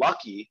they're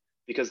lucky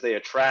because they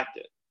attract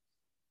it.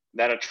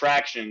 That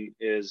attraction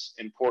is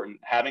important.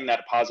 Having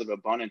that positive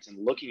abundance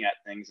and looking at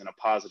things in a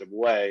positive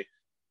way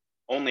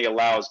only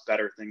allows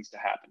better things to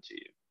happen to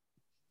you.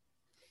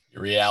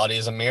 Your reality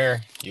is a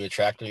mirror. You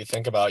attract what you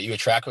think about. You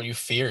attract what you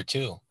fear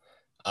too.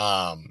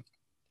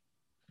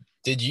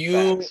 Did you?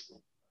 Thanks.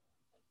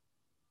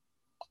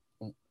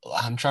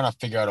 I'm trying to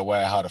figure out a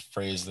way how to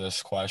phrase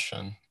this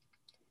question,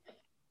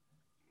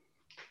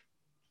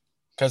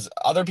 because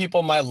other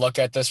people might look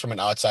at this from an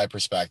outside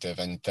perspective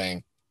and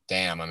think,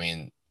 damn, I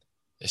mean,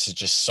 this is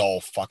just so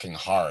fucking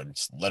hard.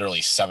 It's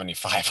literally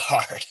 75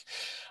 hard.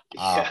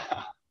 Yeah.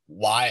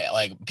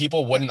 Why,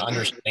 people wouldn't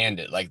understand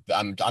it.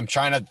 I'm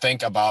trying to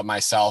think about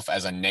myself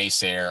as a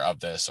naysayer of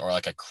this, or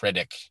a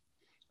critic.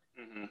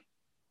 Mm-hmm.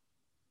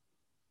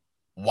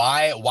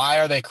 Why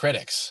are they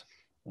critics?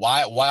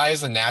 Why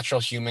is the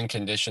natural human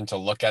condition to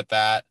look at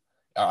that?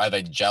 Are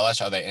they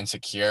jealous? Are they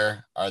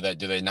insecure?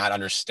 Do they not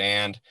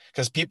understand?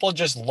 Because people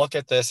just look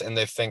at this and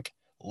they think,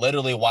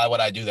 literally, why would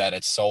I do that?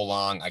 It's so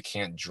long. I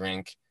can't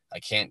drink. I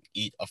can't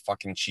eat a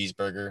fucking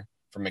cheeseburger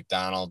from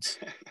McDonald's.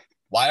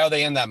 Why are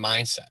they in that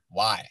mindset?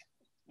 Why?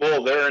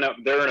 Well, they're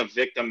in a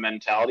victim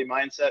mentality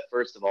mindset,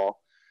 first of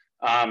all.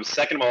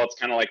 Second of all, it's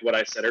kind of like what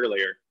I said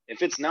earlier.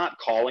 If it's not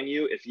calling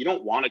you, if you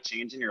don't want to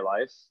change in your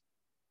life,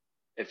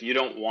 if you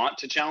don't want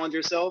to challenge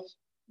yourself,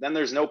 then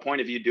there's no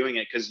point of you doing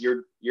it, because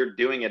you're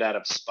doing it out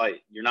of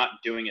spite. You're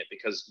not doing it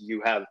because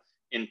you have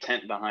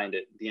intent behind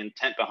it. The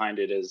intent behind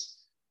it is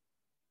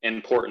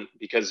important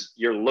because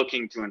you're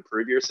looking to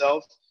improve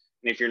yourself.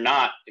 And if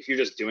you're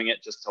just doing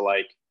it just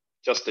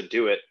to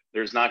do it,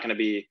 there's not going to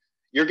be,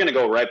 you're going to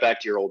go right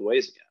back to your old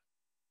ways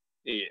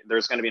again.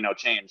 There's going to be no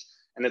change.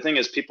 And the thing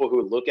is, people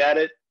who look at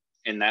it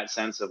in that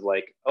sense of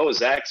like, oh,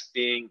 Zach's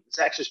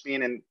just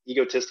being an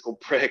egotistical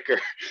prick, or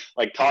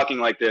like talking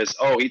like this.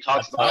 Oh, he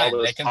talks That's about fine. all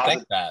those They can positive.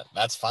 think that.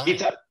 That's fine.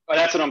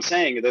 That's what I'm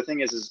saying. The thing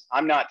is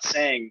I'm not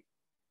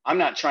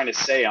trying to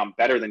say I'm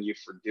better than you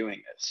for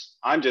doing this.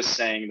 I'm just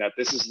saying that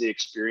this is the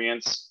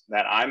experience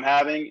that I'm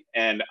having.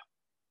 And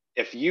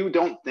if you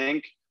don't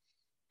think,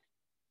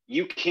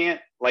 you can't,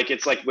 like,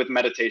 it's like with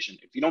meditation.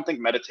 If you don't think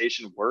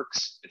meditation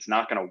works, it's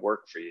not going to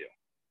work for you.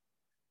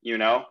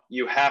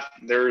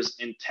 There's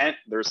intent,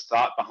 there's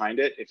thought behind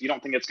it. If you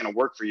don't think it's going to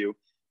work for you,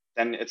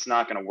 then it's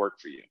not going to work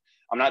for you.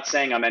 I'm not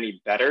saying I'm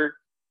any better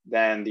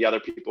than the other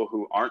people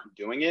who aren't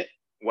doing it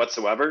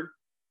whatsoever.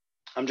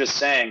 I'm just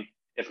saying,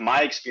 if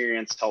my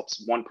experience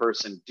helps one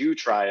person do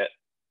try it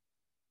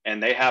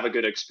and they have a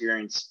good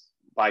experience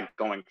by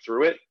going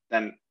through it,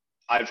 then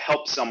I've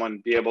helped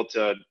someone be able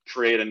to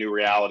create a new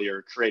reality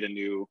or create a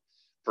new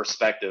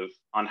perspective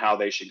on how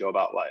they should go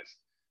about life.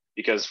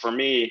 Because for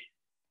me,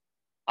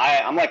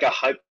 I'm like a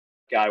hype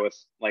guy with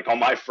like all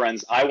my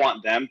friends. I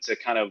want them to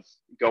kind of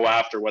go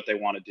after what they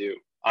want to do.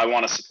 I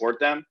want to support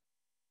them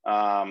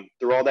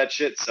through all that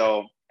shit.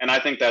 So, and I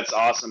think that's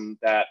awesome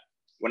that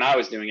when I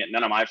was doing it,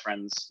 none of my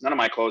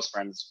close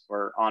friends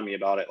were on me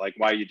about it. Like,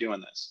 why are you doing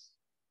this?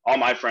 All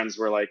my friends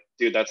were like,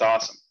 dude, that's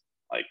awesome.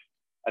 Like,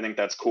 I think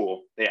that's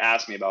cool. They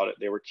asked me about it.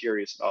 They were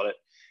curious about it.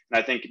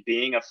 And I think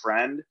being a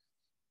friend,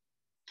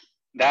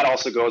 that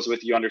also goes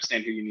with, you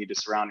understand who you need to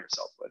surround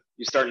yourself with.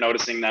 You start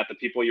noticing that the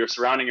people you're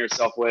surrounding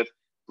yourself with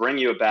bring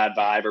you a bad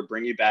vibe or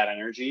bring you bad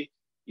energy.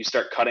 You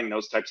start cutting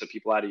those types of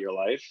people out of your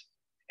life.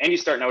 And you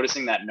start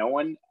noticing that no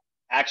one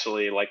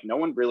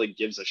really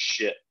gives a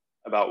shit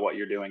about what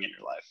you're doing in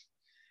your life.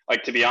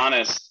 Like, to be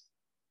honest,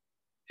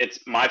 it's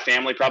my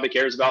family probably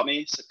cares about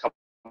me. So a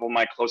couple of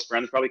my close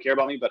friends probably care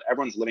about me, but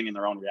everyone's living in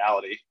their own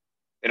reality.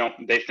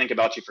 They think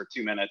about you for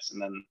 2 minutes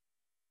and then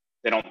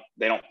they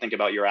don't think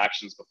about your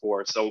actions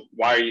before. So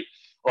a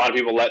lot of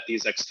people let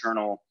these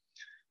external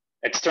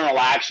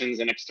actions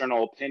and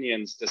external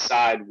opinions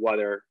decide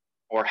whether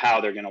or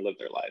how they're going to live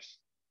their life.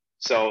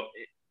 So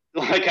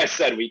like I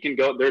said,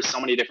 there's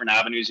so many different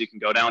avenues you can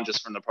go down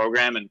just from the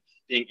program and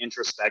being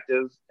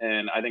introspective.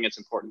 And I think it's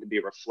important to be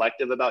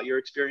reflective about your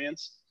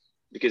experience,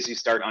 because you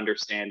start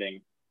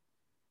understanding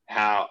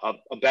how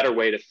a better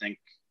way to think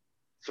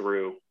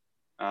through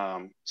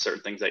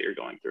certain things that you're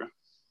going through.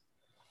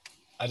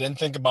 I didn't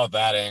think about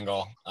that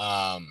angle.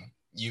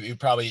 You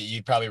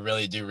probably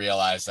really do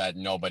realize that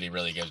nobody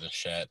really gives a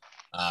shit.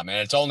 And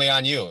it's only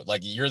on you.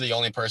 Like, you're the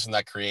only person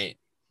that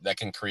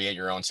can create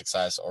your own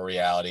success or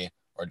reality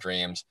or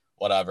dreams,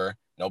 whatever.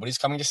 Nobody's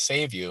coming to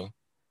save you.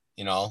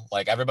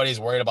 Like, everybody's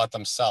worried about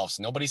themselves.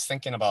 Nobody's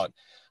thinking about,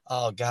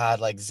 oh God,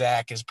 like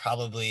Zach is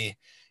probably,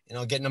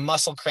 getting a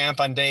muscle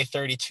cramp on day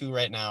 32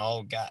 right now.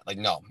 Oh God, like,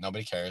 no,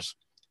 nobody cares.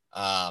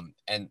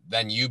 And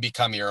then you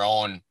become your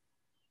own,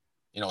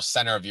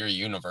 center of your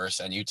universe,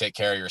 and you take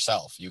care of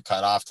yourself. You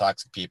cut off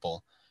toxic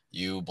people.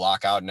 You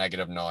block out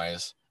negative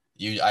noise.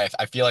 I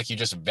feel like you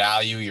just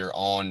value your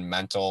own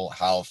mental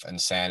health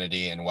and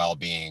sanity and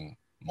well-being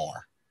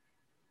more.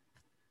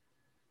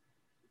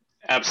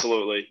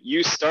 Absolutely.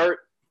 You start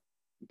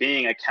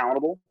being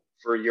accountable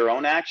for your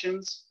own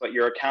actions, but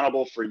you're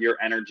accountable for your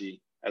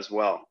energy as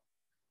well.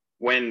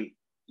 When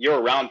you're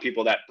around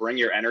people that bring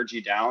your energy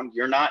down,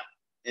 you're not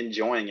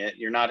enjoying it.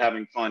 You're not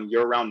having fun.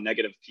 You're around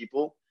negative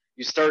people.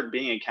 You start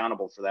being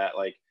accountable for that.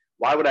 Like,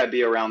 why would I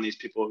be around these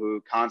people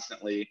who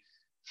constantly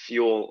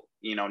fuel,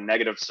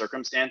 negative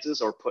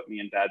circumstances or put me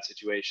in bad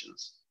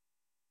situations?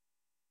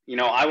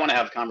 I want to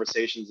have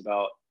conversations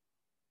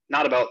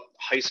not about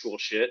high school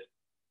shit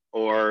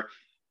or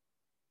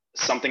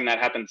something that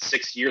happened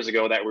 6 years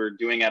ago that we're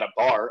doing at a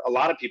bar. A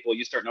lot of people,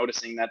 you start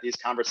noticing that these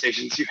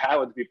conversations you have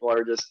with people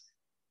are just,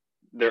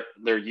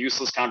 they're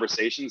useless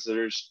conversations.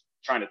 They're just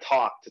trying to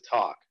talk.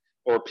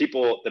 Or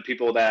the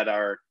people that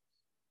are,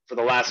 for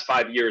the last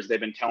 5 years, they've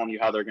been telling you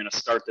how they're going to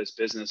start this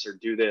business or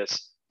do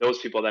this. Those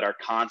people that are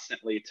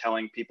constantly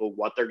telling people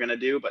what they're going to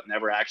do, but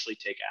never actually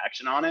take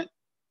action on it.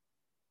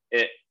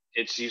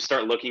 It's you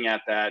start looking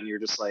at that and you're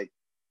just like,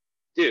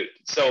 dude.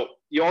 So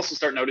you also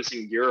start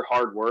noticing your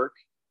hard work.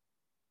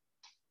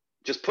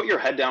 Just put your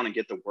head down and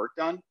get the work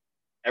done.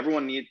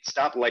 Everyone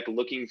stop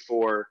looking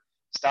for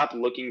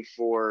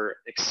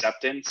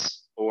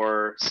acceptance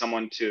or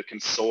someone to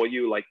console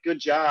you. Like, good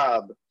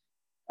job.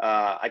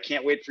 I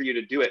can't wait for you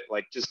to do it.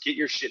 Like, just get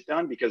your shit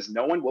done, because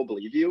no one will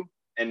believe you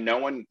and no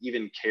one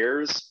even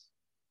cares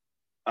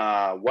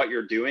what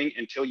you're doing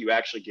until you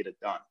actually get it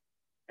done.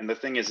 And the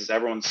thing is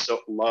everyone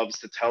loves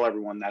to tell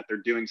everyone that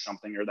they're doing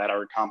something or that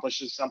are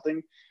accomplishing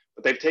something,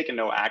 but they've taken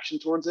no action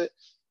towards it.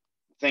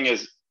 The thing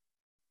is,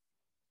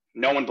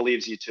 no one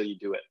believes you till you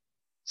do it.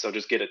 So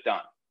just get it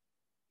done.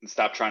 and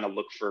stop trying to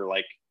look for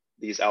like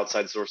these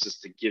outside sources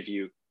to give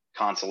you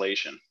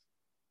consolation.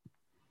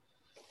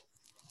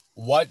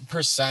 What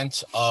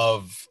percent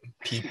of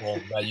people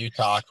that you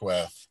talk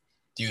with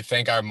do you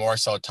think are more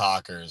so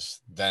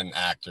talkers than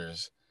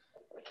actors?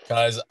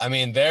 Because I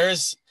mean,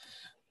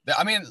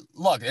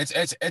 look,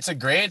 it's a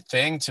great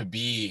thing to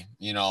be,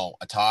 you know,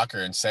 a talker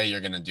and say you're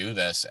going to do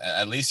this.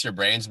 At least your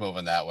brain's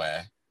moving that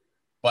way.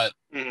 But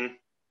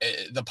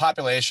the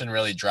population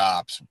really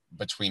drops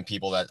between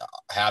people that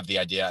have the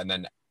idea and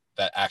then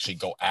that actually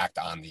go act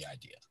on the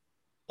idea.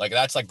 Like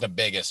that's like the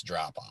biggest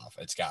drop off.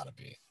 It's got to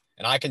be.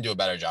 And I can do a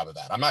better job of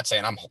that. I'm not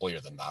saying I'm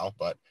holier than thou,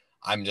 but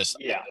I'm just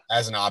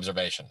as an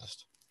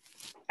observationist.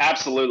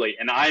 Absolutely.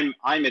 And I'm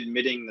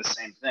admitting the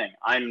same thing.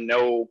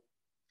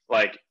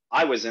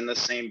 I was in the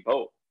same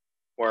boat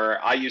where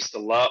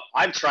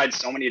I've tried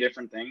so many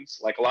different things.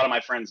 Like a lot of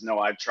my friends know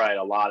I've tried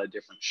a lot of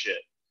different shit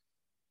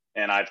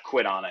and I've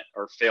quit on it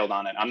or failed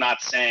on it. I'm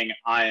not saying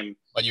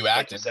but you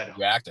acted,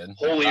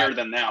 holier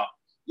than thou.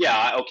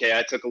 Yeah. Okay.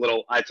 I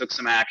took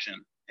some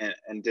action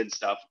and did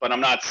stuff, but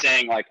I'm not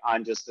saying like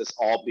I'm just this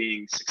all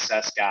being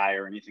success guy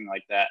or anything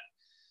like that.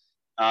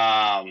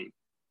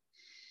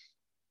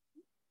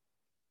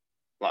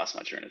 Lost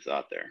my train of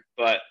thought there,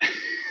 but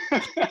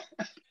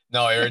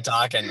no, we were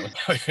talking.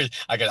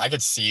 I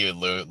could see you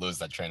lose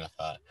that train of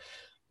thought,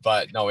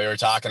 but no, we were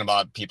talking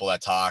about people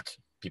that talk,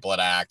 people that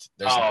act.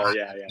 There's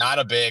not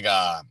a big,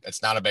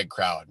 it's not a big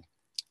crowd.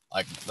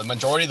 Like the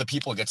majority of the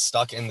people get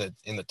stuck in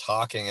the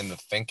talking and the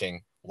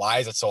thinking. Why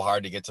is it so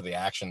hard to get to the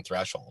action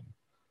threshold?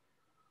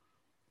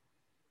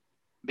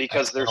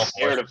 Because they're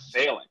scared of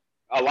failing.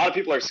 A lot of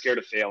people are scared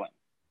of failing.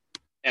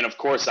 And of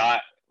course,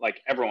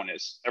 everyone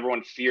is.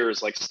 Everyone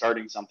fears like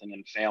starting something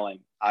and failing.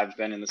 I've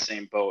been in the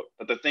same boat.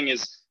 But the thing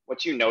is,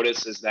 what you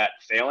notice is that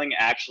failing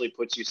actually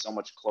puts you so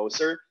much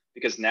closer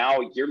because now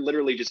you're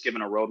literally just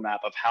given a roadmap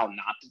of how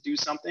not to do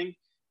something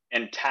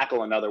and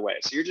tackle another way.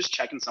 So you're just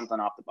checking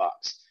something off the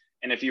box.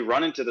 And if you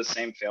run into the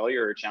same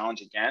failure or challenge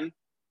again,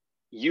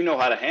 you know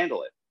how to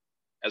handle it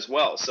as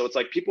well. So it's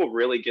like people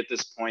really get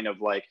this point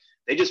of like,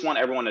 they just want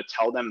everyone to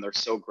tell them they're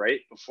so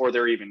great before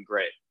they're even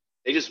great.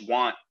 They just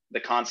want the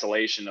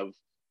consolation of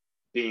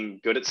being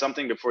good at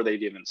something before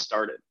they've even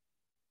started.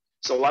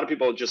 So a lot of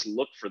people just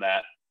look for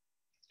that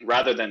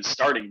rather than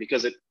starting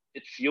because it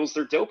fuels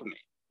their dopamine.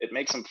 It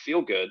makes them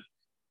feel good.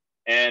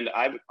 And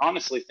I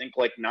honestly think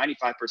like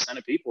 95%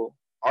 of people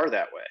are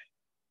that way.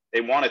 They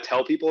want to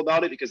tell people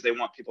about it because they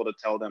want people to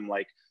tell them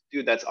like,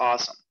 dude, that's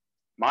awesome.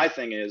 My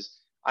thing is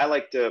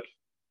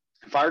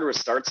if I were to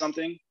start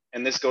something,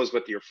 and this goes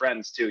with your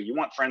friends too, you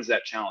want friends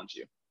that challenge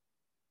you.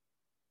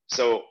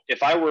 So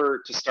if I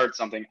were to start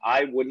something,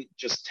 I wouldn't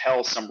just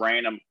tell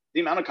the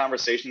amount of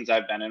conversations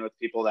I've been in with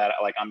people that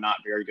like I'm not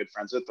very good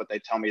friends with, but they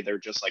tell me they're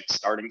just like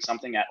starting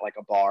something at like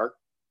a bar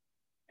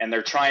and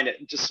they're trying to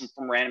just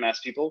from random ass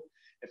people.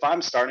 If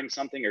I'm starting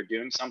something or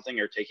doing something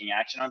or taking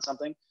action on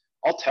something,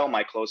 I'll tell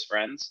my close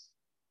friends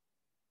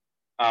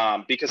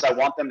because I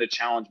want them to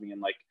challenge me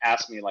and like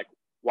ask me like,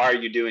 why are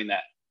you doing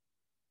that?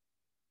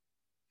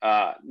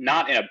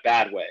 Not in a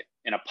bad way,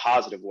 in a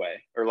positive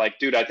way, or like,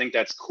 dude, I think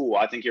that's cool.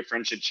 I think your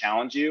friend should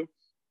challenge you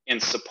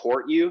and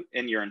support you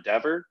in your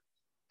endeavor,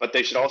 but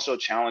they should also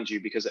challenge you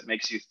because it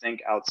makes you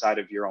think outside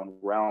of your own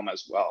realm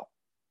as well.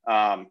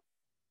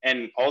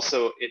 And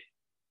also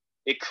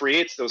it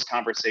creates those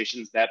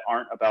conversations that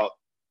aren't about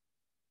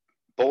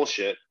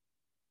bullshit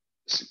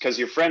because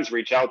your friends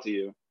reach out to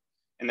you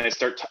and they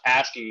start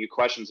asking you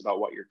questions about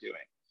what you're doing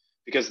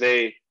because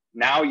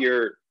now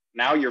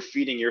you're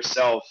feeding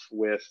yourself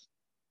with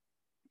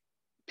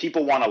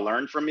people want to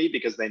learn from me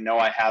because they know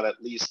I have at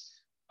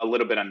least a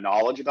little bit of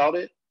knowledge about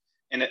it.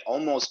 And it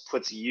almost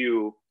puts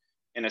you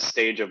in a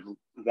stage of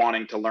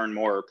wanting to learn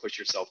more or push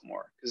yourself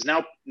more. Because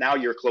now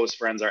your close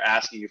friends are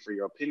asking you for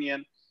your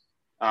opinion,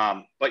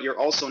 but you're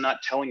also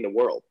not telling the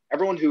world.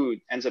 Everyone who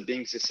ends up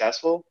being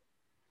successful,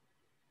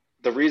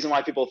 the reason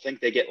why people think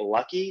they get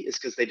lucky is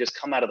because they just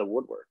come out of the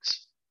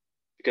woodworks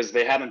because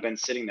they haven't been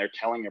sitting there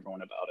telling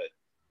everyone about it.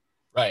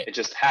 Right. It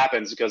just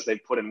happens because they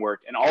put in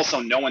work. And also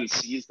no one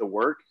sees the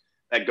work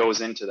that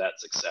goes into that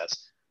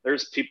success.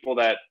 There's people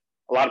that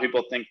a lot of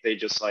people think they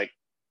just like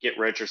get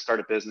rich or start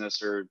a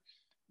business or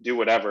do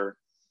whatever,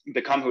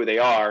 become who they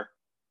are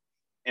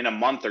in a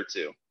month or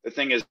two. The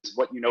thing is,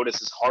 what you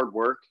notice is hard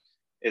work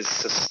is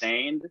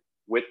sustained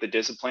with the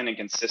discipline and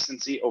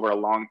consistency over a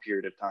long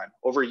period of time,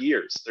 over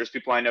years. There's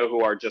people I know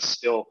who are just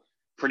still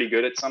pretty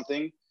good at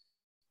something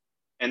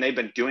and they've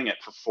been doing it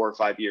for 4 or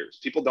 5 years.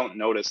 People don't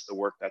notice the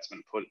work that's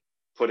been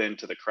put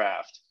into the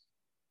craft.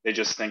 They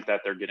just think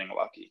that they're getting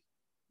lucky.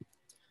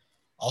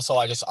 Also,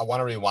 I want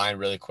to rewind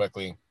really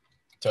quickly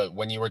to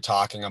when you were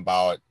talking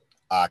about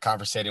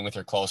conversating with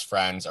your close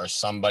friends or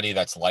somebody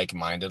that's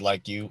like-minded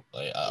like you,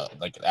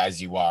 like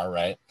as you are,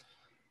 right?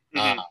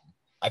 Mm-hmm.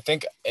 I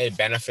think a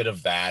benefit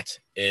of that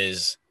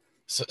is,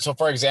 so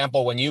for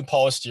example, when you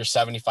post your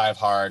 75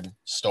 hard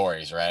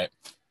stories, right?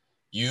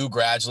 You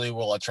gradually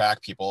will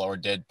attract people or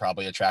did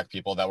probably attract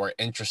people that were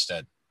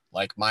interested,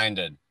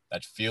 like-minded,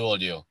 that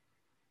fueled you.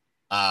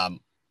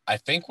 I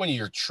think when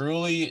you're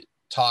truly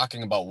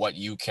talking about what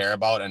you care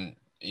about and,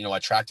 you know,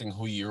 attracting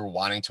who you're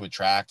wanting to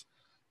attract,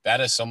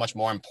 that is so much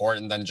more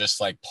important than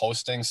just like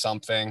posting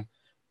something,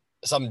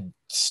 some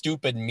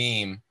stupid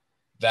meme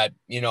that,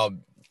 you know,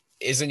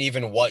 isn't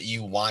even what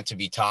you want to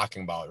be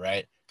talking about,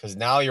 right? Because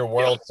now your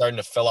world's starting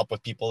to fill up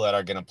with people that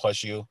are going to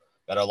push you,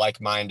 that are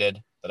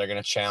like-minded, that are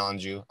going to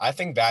challenge you. I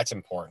think that's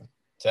important,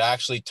 to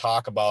actually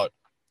talk about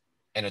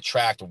and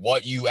attract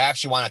what you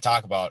actually want to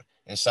talk about,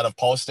 instead of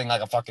posting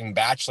like a fucking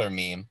Bachelor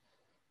meme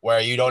where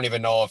you don't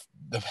even know if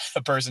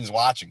the person's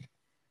watching.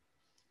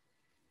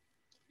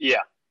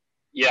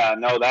 Yeah,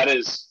 no,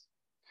 that's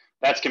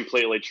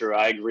completely true.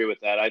 I agree with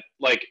that.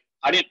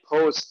 I didn't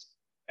post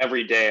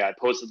every day. I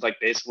posted like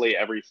basically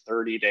every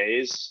 30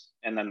 days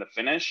and then the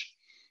finish,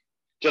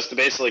 just to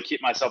basically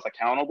keep myself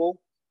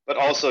accountable, but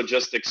also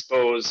just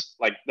expose,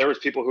 like, there was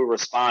people who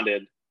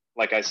responded,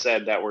 like I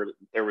said,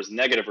 there was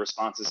negative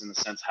responses in the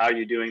sense, how are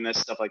you doing this,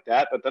 stuff like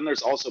that. But then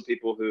there's also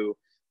people who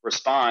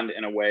respond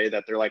in a way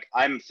that they're like,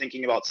 I'm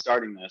thinking about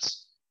starting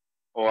this,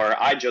 or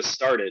I just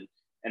started.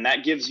 And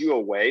that gives you a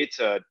way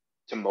to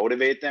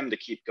motivate them to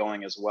keep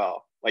going as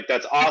well. Like,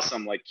 that's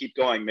awesome. Like, keep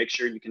going. Make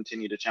sure you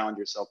continue to challenge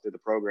yourself through the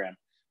program.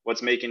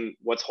 What's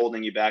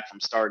holding you back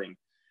from starting?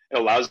 It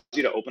allows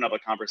you to open up a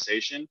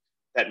conversation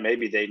that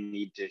maybe they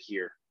need to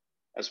hear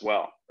as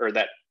well, or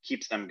that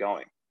keeps them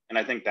going. And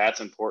I think that's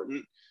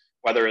important,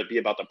 whether it be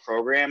about the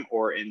program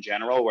or in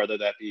general, whether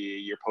that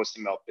be you're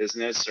posting about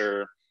business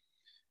or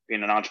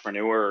being an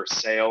entrepreneur or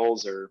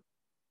sales or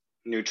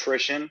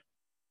nutrition.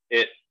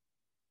 It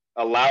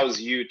allows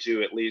you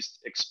to at least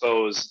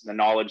expose the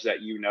knowledge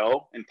that you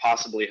know and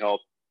possibly help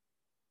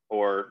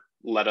or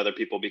let other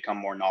people become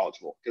more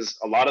knowledgeable. Because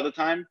a lot of the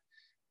time,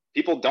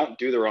 people don't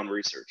do their own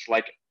research.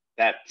 Like,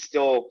 that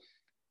still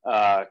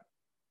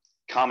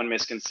common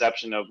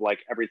misconception of like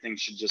everything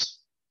should just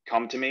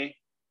come to me.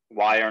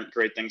 Why aren't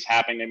great things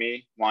happening to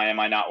me? Why am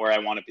I not where I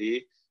want to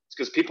be? It's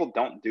because people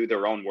don't do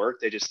their own work.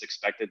 They just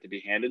expect it to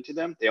be handed to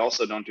them. They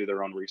also don't do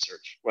their own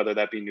research, whether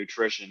that be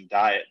nutrition,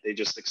 diet. They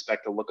just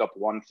expect to look up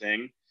one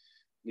thing.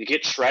 You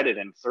get shredded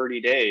in 30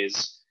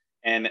 days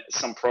and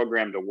some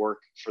program to work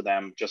for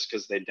them just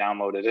because they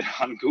downloaded it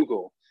on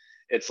Google.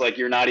 It's like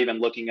you're not even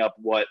looking up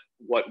what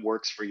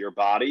works for your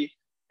body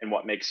and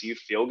what makes you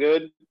feel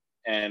good.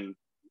 And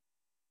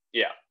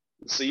yeah,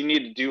 so you need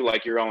to do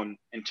like your own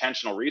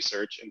intentional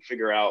research and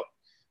figure out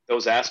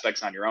those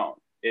aspects on your own.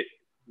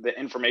 The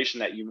information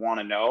that you want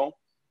to know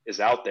is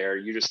out there.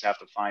 You just have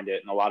to find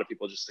it. And a lot of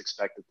people just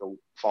expect it to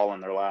fall in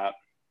their lap.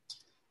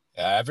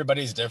 Yeah,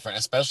 everybody's different,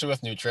 especially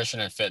with nutrition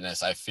and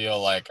fitness. I feel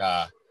like,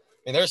 I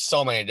mean, there's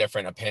so many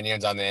different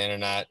opinions on the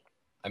internet.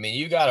 I mean,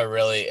 you got to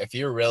really, if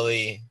you're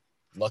really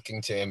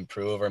looking to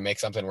improve or make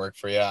something work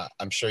for you,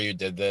 I'm sure you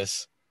did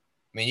this.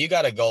 I mean, you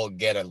got to go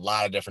get a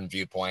lot of different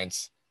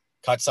viewpoints,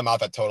 cut some out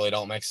that totally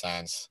don't make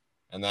sense,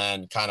 and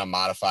then kind of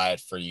modify it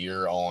for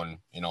your own,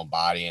 you know,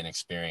 body and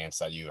experience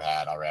that you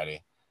had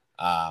already.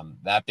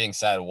 That being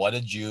said, what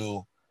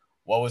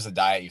was the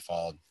diet you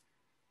followed?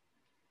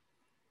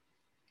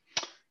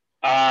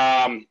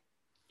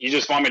 You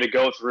just want me to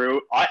go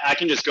through? I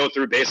can just go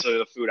through basically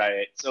the food I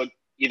ate. So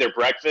either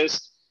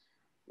breakfast.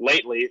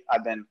 Lately,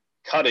 I've been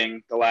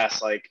cutting the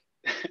last like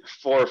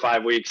 4 or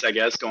 5 weeks, I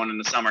guess, going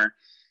into summer.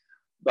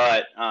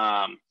 But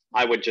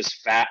I would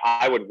just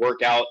I would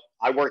work out.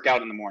 I work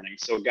out in the morning.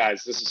 So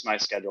guys, this is my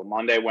schedule: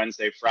 Monday,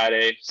 Wednesday,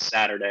 Friday,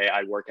 Saturday.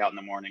 I work out in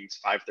the mornings,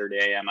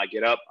 5:30 a.m. I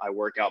get up. I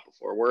work out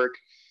before work.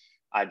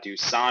 I do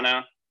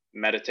sauna,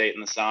 meditate in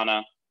the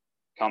sauna,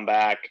 come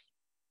back,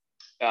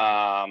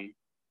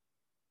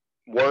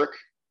 work,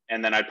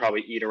 and then I'd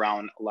probably eat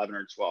around 11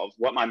 or 12.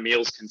 What my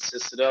meals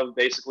consisted of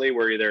basically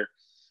were either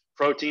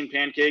protein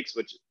pancakes,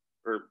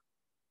 or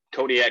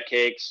Kodiak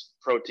cakes,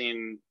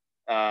 protein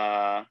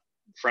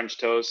French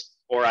toast,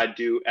 or I'd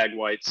do egg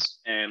whites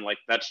and like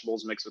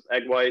vegetables mixed with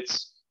egg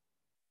whites.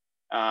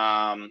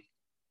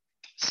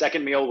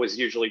 Second meal was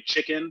usually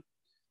chicken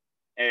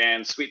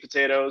and sweet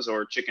potatoes,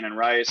 or chicken and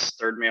rice.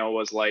 Third meal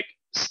was like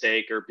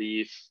steak or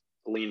beef,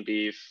 lean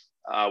beef,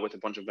 with a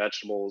bunch of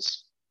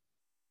vegetables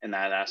in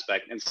that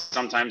aspect. And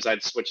sometimes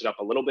I'd switch it up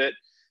a little bit.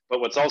 But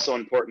what's also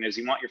important is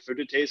you want your food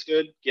to taste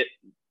good. Get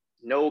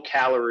no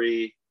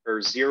calorie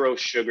or zero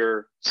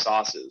sugar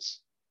sauces.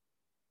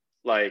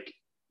 Like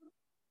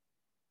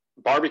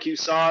barbecue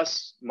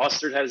sauce,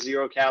 mustard has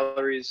 0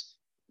 calories,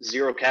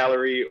 0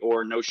 calorie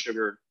or no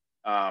sugar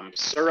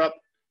syrup.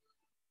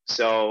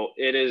 So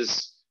it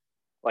is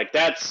like,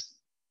 that's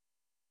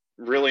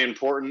really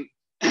important.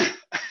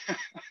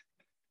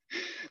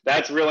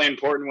 That's really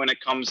important when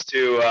it comes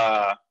to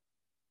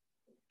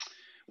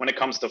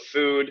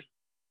food,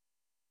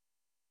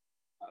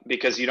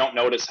 because you don't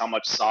notice how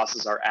much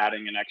sauces are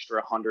adding an extra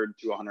 100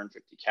 to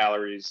 150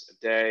 calories a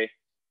day.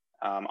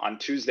 On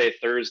Tuesday,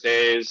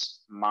 Thursdays,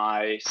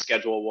 my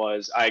schedule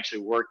was, I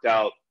work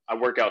out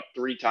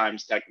 3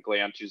 times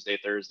technically on Tuesday,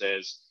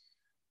 Thursdays.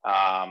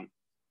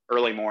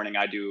 Early morning,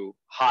 I do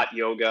hot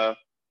yoga,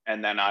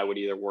 and then I would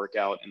either work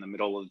out in the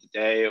middle of the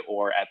day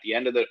or at the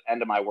end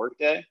of my work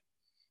day.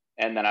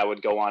 And then I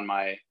would go on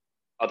my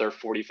other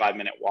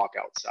 45-minute walk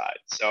outside.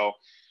 So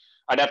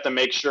I'd have to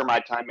make sure my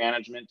time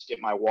management to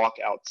get my walk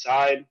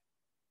outside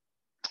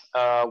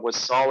was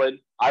solid.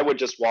 I would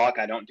just walk.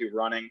 I don't do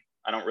running.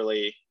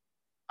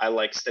 I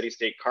like steady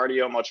state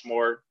cardio much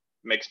more.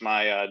 Makes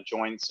my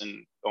joints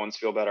and bones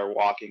feel better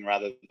walking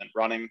rather than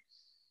running.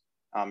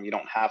 You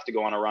don't have to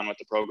go on a run with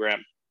the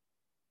program.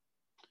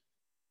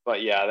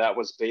 But yeah, that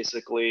was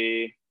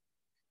basically,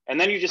 and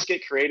then you just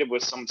get creative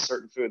with some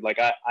certain food. Like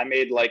I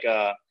made like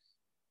a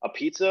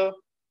pizza.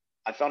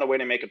 I found a way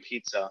to make a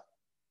pizza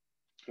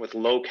with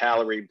low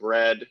calorie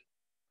bread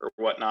or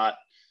whatnot.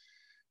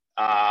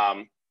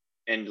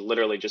 And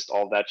literally just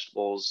all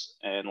vegetables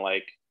and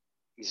like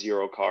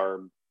 0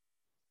 carb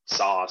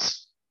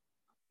sauce,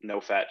 no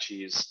fat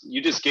cheese.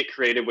 You just get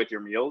creative with your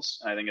meals.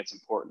 And I think it's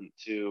important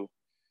to,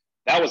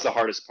 that was the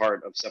hardest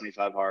part of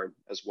 75 hard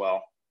as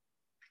well.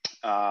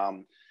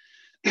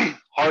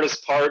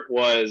 Hardest part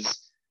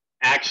was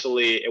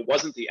actually, it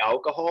wasn't the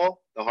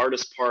alcohol. The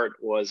hardest part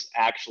was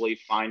actually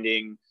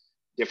finding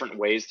different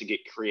ways to get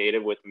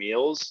creative with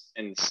meals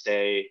and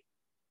stay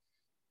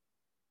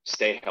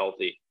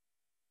healthy.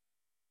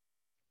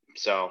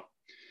 So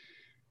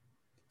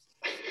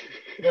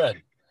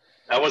good.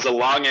 That was a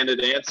long-ended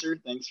answer.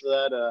 Thanks for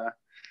that.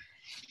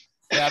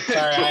 Yeah,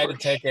 sorry. I had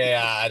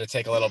to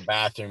take a little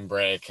bathroom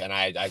break, and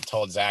I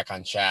told Zach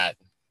on chat,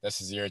 this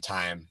is your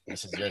time.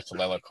 This is your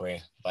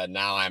soliloquy. But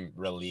now I'm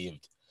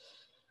relieved.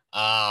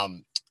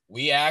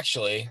 We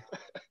actually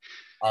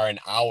are an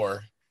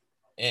hour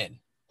in.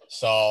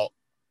 So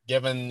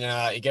given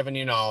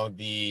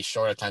the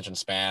short attention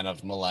span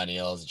of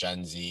millennials,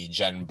 Gen Z,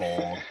 Gen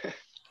Bold,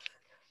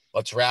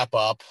 let's wrap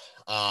up.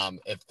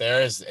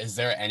 Is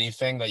there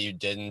anything that you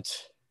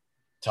didn't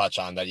touch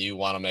on that you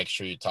want to make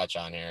sure you touch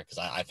on here? Because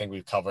I think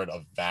we've covered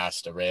a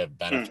vast array of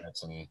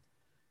benefits and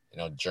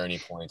journey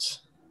points.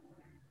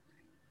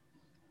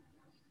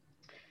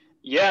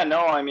 Yeah,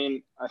 no, I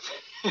mean,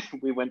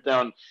 we went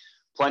down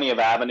plenty of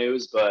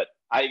avenues, but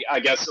I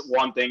guess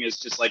one thing is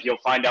just like, you'll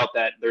find out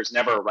that there's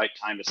never a right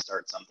time to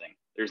start something.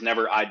 There's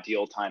never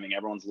ideal timing.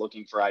 Everyone's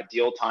looking for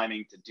ideal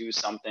timing to do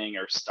something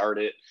or start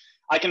it.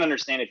 I can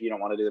understand if you don't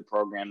want to do the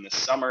program this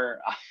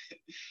summer,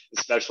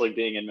 especially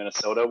being in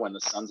Minnesota when the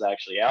sun's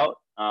actually out.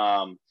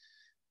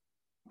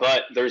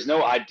 But there's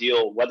no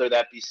ideal, whether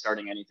that be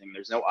starting anything,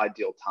 there's no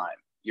ideal time.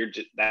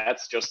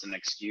 That's just an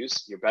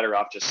excuse. You're better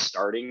off just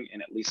starting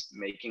and at least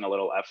making a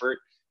little effort.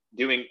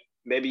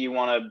 Maybe you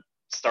want to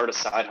start a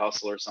side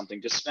hustle or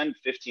something. Just spend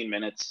 15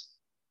 minutes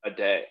a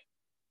day.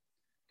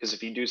 Because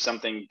if you do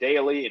something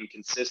daily and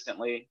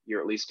consistently,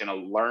 you're at least going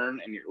to learn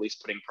and you're at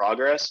least putting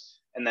progress.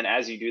 And then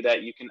as you do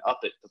that, you can up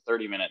it to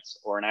 30 minutes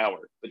or an hour.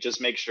 But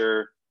just make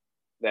sure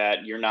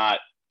that you're not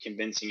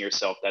convincing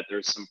yourself that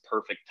there's some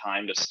perfect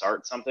time to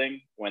start something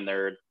when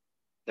there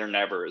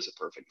never is a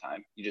perfect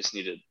time. You just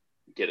need to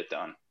get it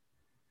done.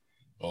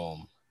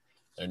 Boom.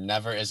 There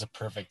never is a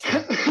perfect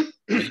time.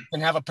 You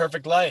can have a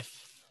perfect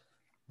life.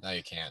 No,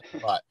 you can't.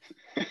 But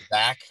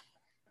Zach,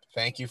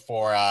 thank you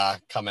for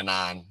coming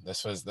on.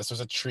 This was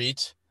a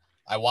treat.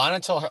 I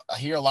wanted to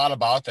hear a lot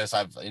about this.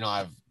 I've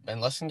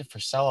been listening to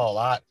Frisella a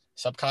lot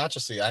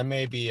subconsciously. I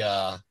maybe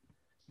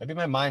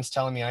my mind's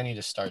telling me I need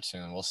to start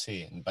soon. We'll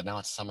see. But now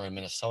it's summer in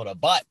Minnesota.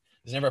 But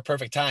there's never a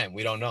perfect time.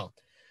 We don't know.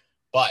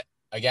 But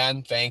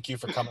again, thank you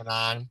for coming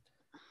on.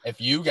 If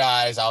you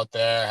guys out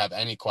there have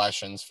any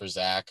questions for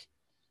Zach,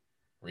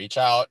 reach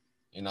out.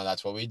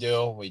 That's what we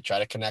do. We try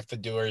to connect the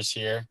doers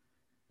here.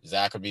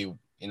 Zach would be,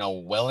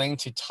 willing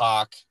to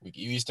talk. We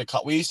used to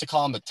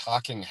call him the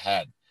talking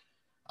head.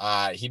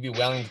 He'd be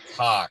willing to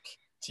talk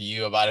to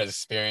you about his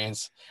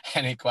experience,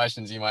 any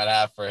questions you might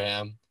have for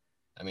him.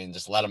 I mean,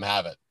 just let him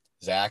have it.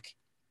 Zach,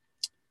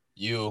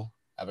 you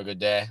have a good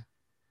day.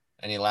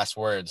 Any last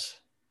words?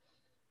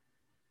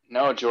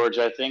 No, George,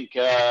 I think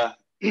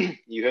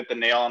you hit the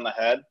nail on the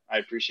head. I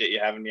appreciate you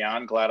having me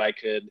on. Glad I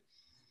could,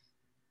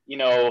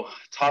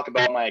 talk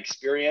about my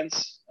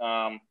experience.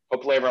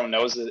 Hopefully everyone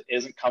knows it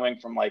isn't coming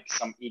from like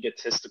some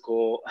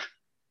egotistical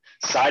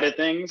side of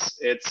things.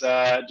 It's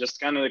just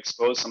kind of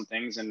expose some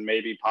things and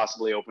maybe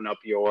possibly open up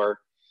your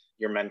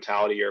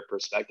mentality or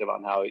perspective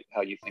on how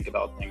you think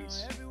about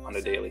things on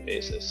a daily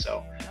basis.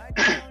 So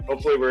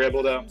hopefully we're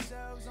able to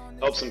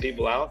help some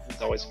people out.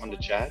 It's always fun to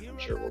chat. I'm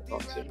sure we'll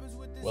talk soon.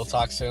 We'll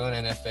talk soon.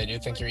 And if they do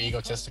think you're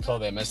egotistical,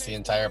 they missed the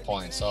entire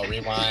point. So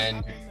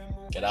rewind,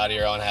 get out of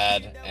your own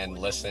head and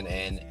listen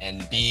in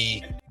and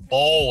be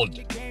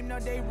bold.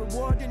 Got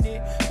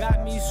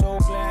me so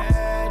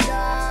glad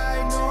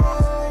I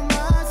know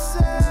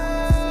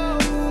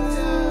myself.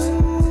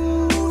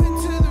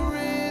 Moving to the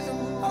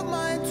rhythm of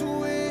my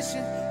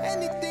intuition.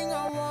 Anything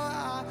I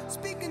want, I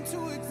speak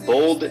into existence.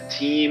 Bold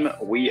team,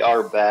 we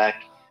are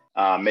back.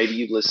 Maybe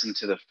you listened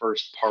to the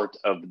first part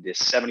of this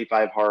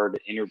 75 hard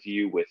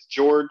interview with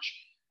George,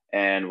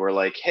 and we're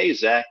like, hey,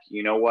 Zach,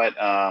 you know what?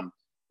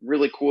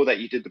 Really cool that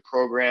you did the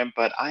program,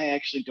 but I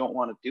actually don't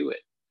want to do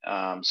it.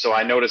 So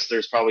I noticed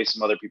there's probably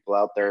some other people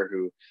out there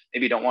who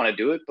maybe don't want to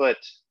do it, but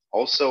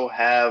also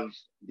have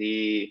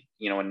the,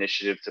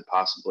 initiative to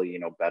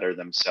possibly, better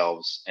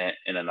themselves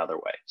in another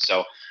way.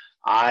 So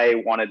I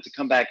wanted to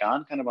come back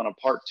on kind of on a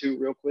part 2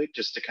 real quick,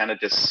 just to kind of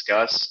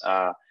discuss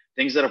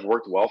things that have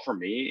worked well for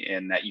me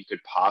and that you could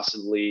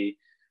possibly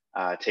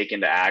take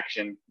into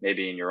action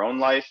maybe in your own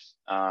life,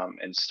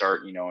 and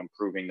start,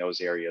 improving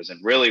those areas.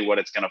 And really what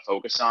it's going to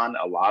focus on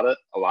a lot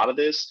of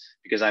this,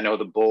 because I know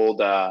the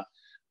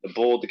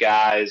bold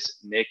guys,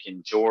 Nick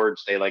and George,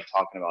 they like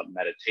talking about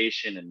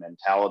meditation and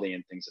mentality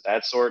and things of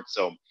that sort.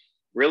 So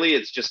really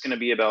it's just going to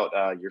be about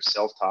your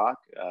self-talk,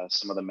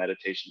 some of the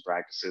meditation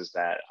practices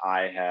that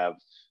I have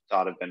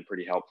thought have been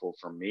pretty helpful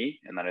for me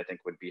and that I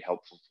think would be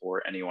helpful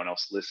for anyone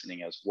else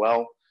listening as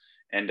well.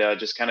 And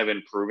just kind of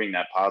improving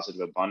that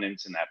positive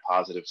abundance and that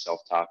positive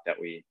self-talk that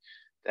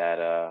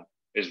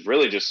is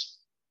really just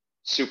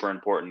super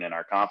important in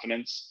our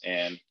confidence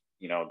and,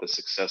 the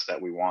success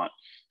that we want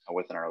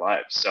within our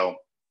lives. So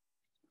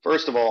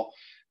first of all,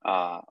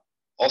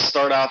 I'll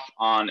start off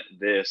on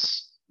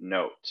this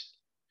note.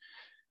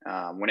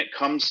 When it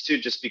comes to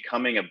just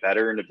becoming a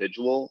better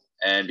individual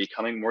and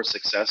becoming more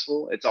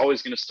successful, it's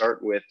always going to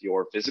start with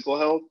your physical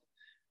health,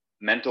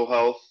 mental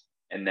health,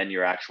 and then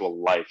your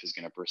actual life is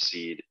going to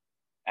proceed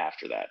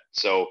after that.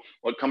 So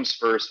what comes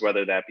first,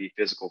 whether that be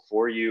physical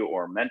for you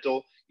or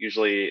mental,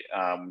 usually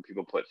when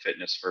people put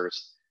fitness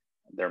first,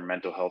 their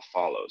mental health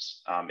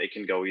follows. It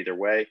can go either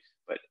way,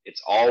 but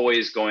it's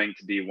always going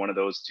to be one of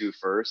those two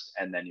first,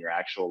 and then your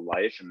actual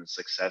life and the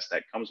success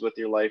that comes with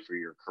your life or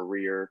your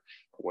career or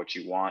what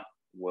you want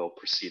will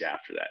proceed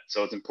after that.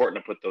 So it's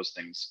important to put those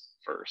things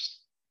first.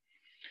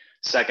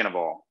 Second of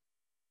all,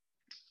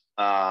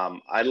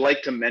 I'd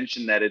like to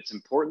mention that it's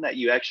important that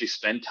you actually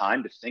spend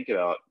time to think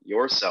about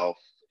yourself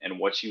and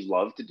what you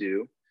love to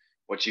do,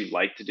 what you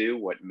like to do,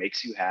 what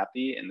makes you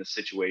happy, and the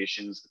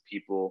situations, the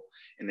people,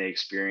 and the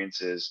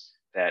experiences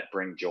that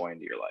bring joy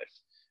into your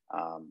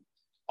life.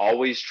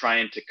 Always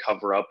trying to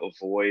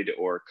avoid,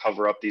 or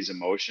cover up these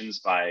emotions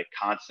by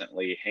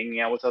constantly hanging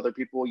out with other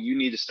people. You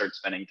need to start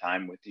spending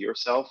time with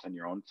yourself and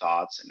your own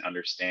thoughts and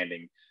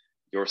understanding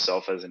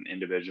yourself as an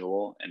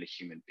individual and a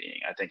human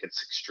being. I think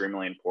it's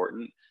extremely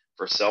important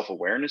for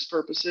self-awareness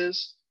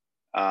purposes,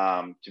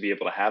 to be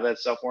able to have that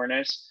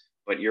self-awareness,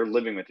 but you're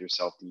living with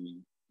yourself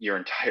your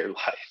entire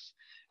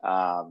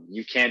life.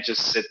 You can't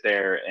just sit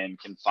there and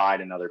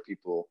confide in other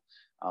people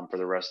for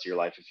the rest of your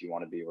life if you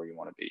want to be where you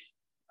want to be.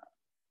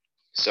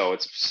 So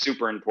it's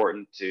super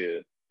important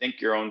to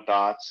think your own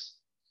thoughts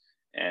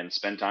and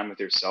spend time with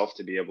yourself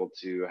to be able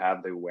to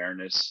have the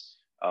awareness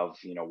of,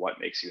 what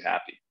makes you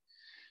happy.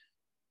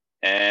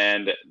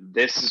 And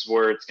this is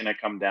where it's going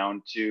to come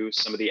down to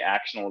some of the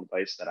actionable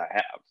advice that I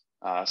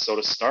have. So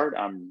to start,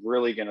 I'm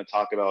really going to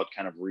talk about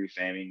kind of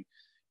reframing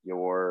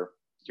your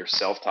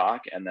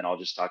self-talk, and then I'll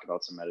just talk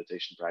about some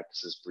meditation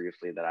practices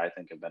briefly that I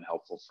think have been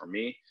helpful for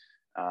me,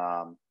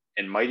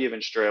 and might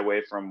even stray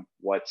away from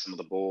what some of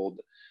the bold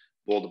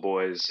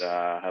boys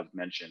have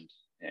mentioned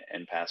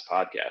in past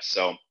podcasts.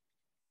 So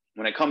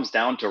when it comes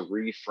down to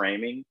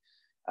reframing,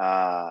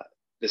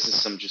 this is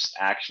some just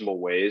actionable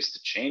ways to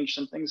change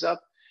some things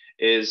up.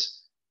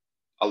 Is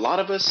a lot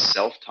of us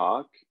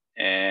self-talk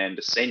and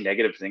say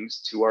negative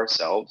things to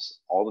ourselves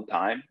all the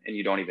time, and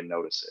you don't even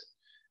notice it.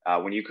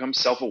 When you become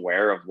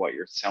self-aware of what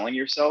you're telling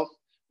yourself,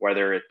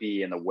 whether it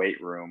be in the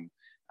weight room,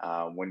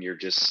 when you're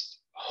just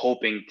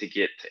hoping to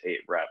get to 8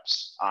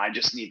 reps, I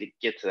just need to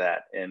get to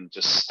that, and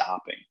just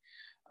stopping.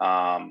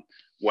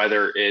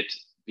 Whether it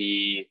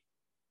be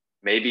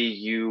maybe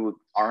you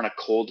are on a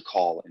cold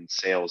call in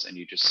sales and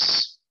you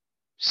just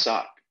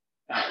suck.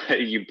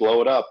 You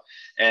blow it up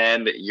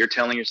and you're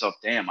telling yourself,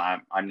 damn,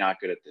 I'm not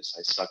good at this.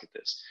 I suck at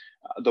this.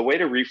 The way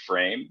to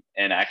reframe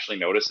and actually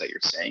notice that you're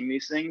saying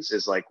these things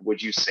is like,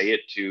 would you say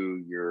it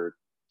to your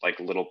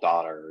little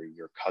daughter or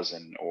your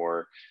cousin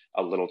or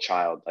a little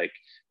child? Like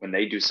when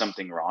they do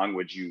something wrong,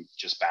 would you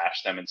just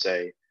bash them and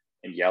say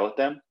and yell at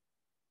them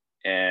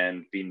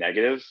and be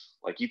negative?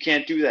 Like, you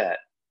can't do that.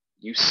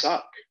 You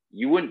suck.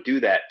 You wouldn't do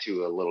that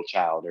to a little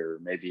child or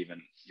maybe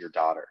even your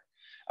daughter.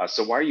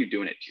 So why are you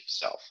doing it to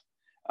yourself?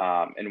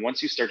 And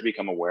once you start to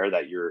become aware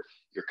that you're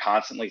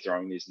constantly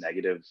throwing these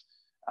negative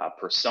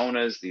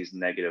personas, these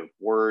negative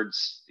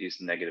words, these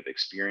negative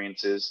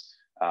experiences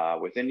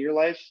within your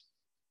life,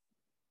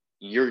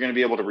 you're going to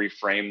be able to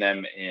reframe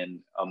them in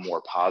a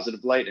more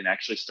positive light and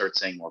actually start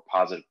saying more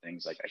positive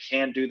things like, I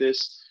can do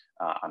this.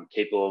 I'm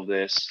capable of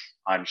this.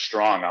 I'm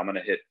strong. I'm going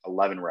to hit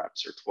 11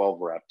 reps or 12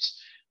 reps.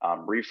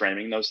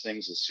 Reframing those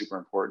things is super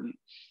important,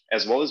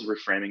 as well as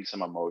reframing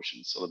some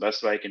emotions. So the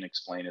best way I can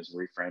explain is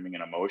reframing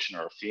an emotion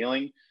or a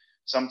feeling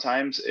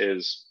sometimes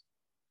is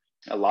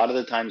a lot of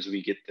the times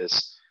we get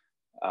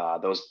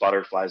those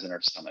butterflies in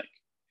our stomach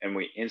and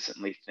we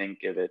instantly think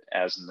of it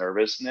as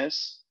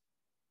nervousness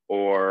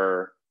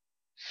or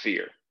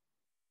fear.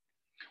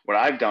 What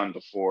I've done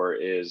before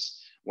is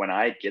when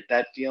I get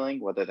that feeling,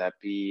 whether that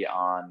be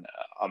on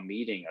a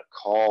meeting, a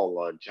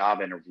call, a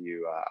job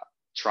interview,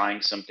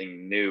 trying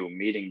something new,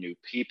 meeting new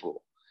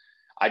people,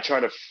 I try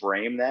to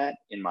frame that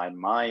in my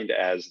mind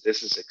as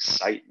this is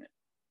excitement,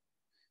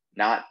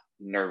 not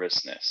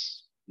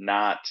nervousness,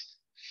 not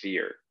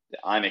fear.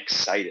 I'm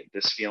excited.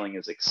 This feeling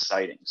is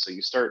exciting. So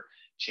you start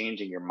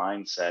changing your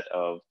mindset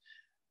of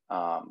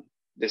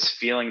this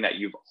feeling that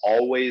you've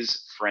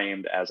always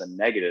framed as a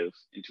negative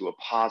into a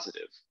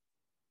positive.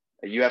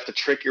 You have to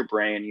trick your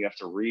brain. You have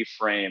to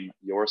reframe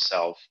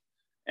yourself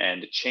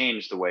and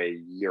change the way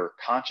your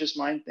conscious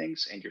mind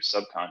thinks and your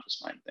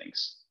subconscious mind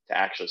thinks to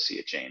actually see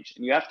a change.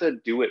 And you have to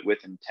do it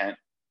with intent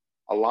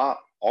a lot,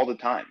 all the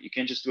time. You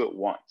can't just do it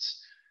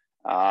once.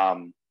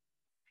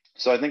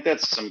 So I think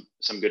that's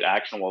some good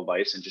actionable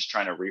advice, and just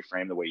trying to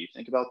reframe the way you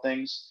think about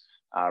things,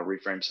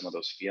 reframe some of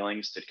those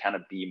feelings to kind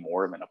of be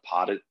more of in a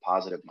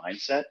positive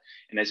mindset.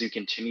 And as you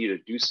continue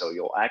to do so,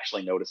 you'll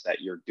actually notice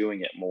that you're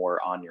doing it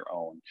more on your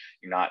own.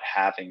 You're not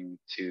having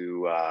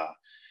to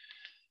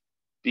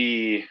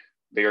be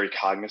very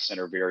cognizant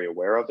or very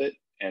aware of it.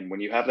 And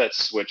when you have that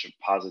switch of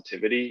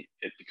positivity,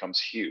 it becomes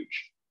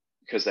huge,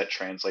 because that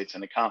translates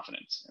into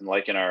confidence. And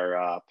like in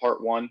our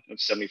part 1 of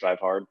 75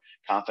 Hard,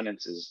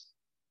 confidence is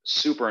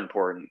super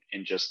important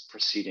in just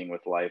proceeding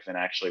with life and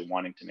actually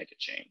wanting to make a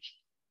change.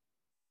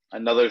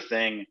 Another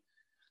thing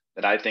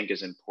that I think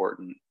is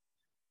important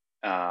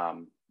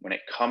when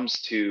it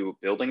comes to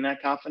building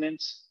that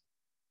confidence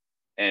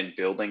and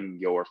building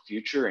your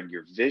future and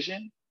your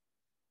vision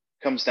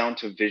comes down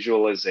to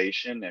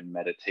visualization and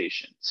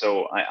meditation.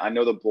 So I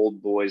know the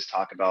Bold Boys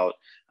talk about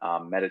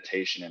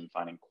meditation and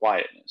finding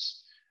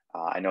quietness.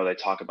 I know they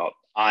talk about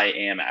I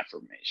am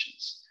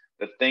affirmations,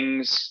 the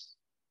things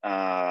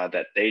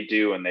that they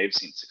do and they've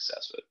seen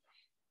success with.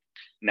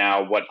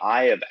 Now, what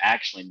I have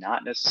actually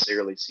not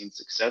necessarily seen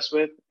success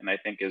with, and I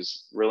think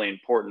is really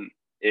important,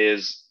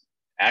 is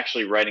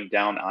actually writing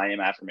down I am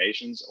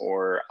affirmations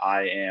or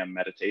I am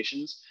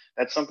meditations.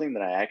 That's something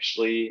that I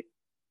actually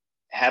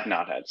have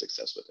not had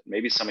success with.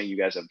 Maybe some of you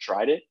guys have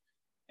tried it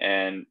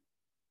and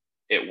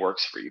it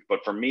works for you.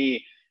 But for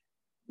me,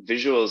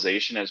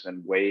 visualization has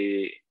been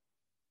way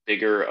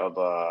bigger of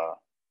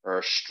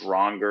a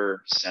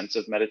stronger sense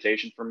of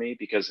meditation for me,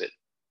 because it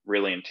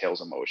really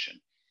entails emotion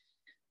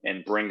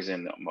and brings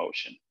in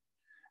emotion.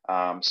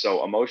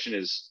 So emotion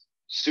is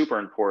super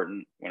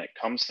important when it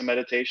comes to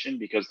meditation,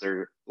 because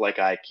like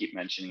I keep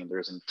mentioning,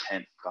 there's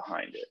intent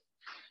behind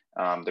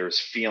it. There's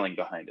feeling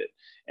behind it.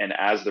 And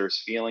as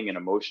there's feeling and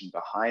emotion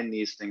behind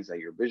these things that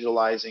you're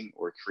visualizing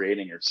or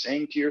creating or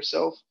saying to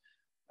yourself,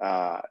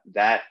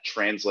 that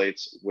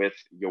translates with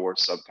your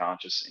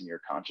subconscious and your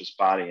conscious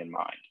body and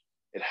mind.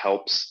 It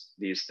helps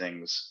these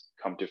things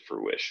come to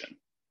fruition.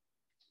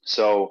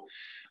 So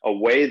a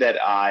way that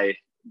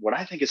what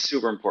I think is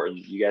super important,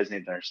 you guys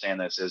need to understand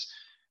this, is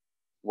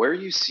where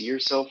you see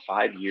yourself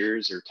 5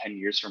 years or 10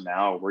 years from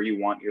now, where you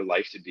want your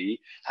life to be.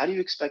 How do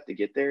you expect to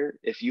get there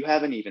if you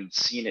haven't even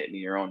seen it in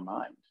your own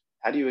mind?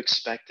 How do you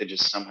expect to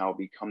just somehow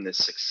become this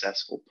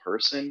successful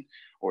person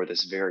or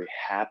this very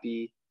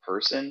happy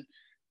person,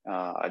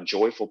 a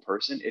joyful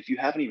person, if you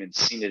haven't even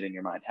seen it in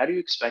your mind? How do you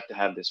expect to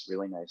have this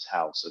really nice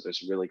house or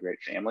this really great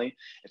family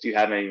if you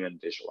haven't even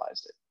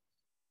visualized it?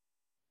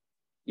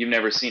 You've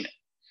never seen it.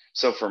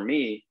 So for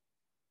me,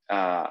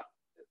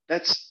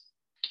 that's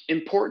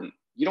important.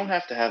 You don't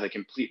have to have a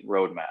complete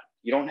roadmap.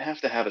 You don't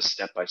have to have a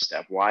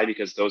step-by-step. Why?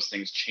 Because those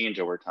things change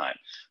over time.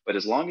 But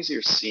as long as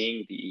you're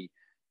seeing the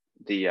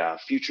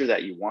future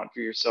that you want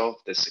for yourself,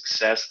 the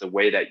success, the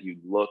way that you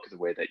look, the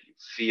way that you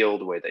feel,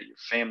 the way that your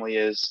family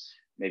is,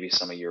 maybe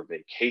some of your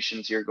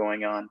vacations you're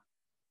going on,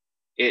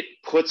 it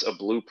puts a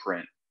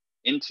blueprint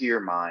into your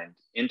mind,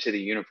 into the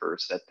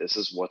universe, that this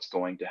is what's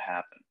going to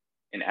happen.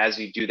 And as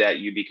you do that,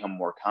 you become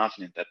more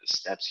confident that the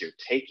steps you're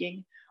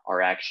taking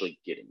are actually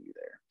getting you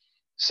there.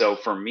 So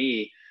for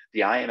me,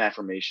 the I am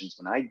affirmations,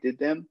 when I did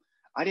them,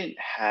 I didn't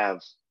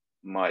have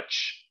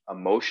much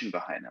emotion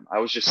behind them. I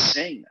was just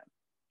saying them.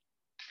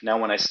 Now,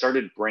 when I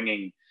started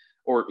bringing,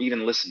 or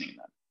even listening to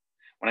them,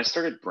 when I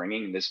started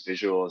bringing this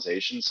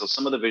visualization, so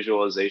some of the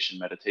visualization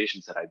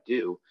meditations that I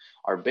do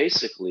are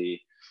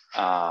basically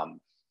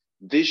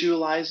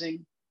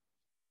visualizing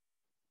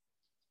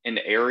an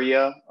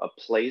area, a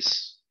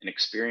place, an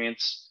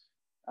experience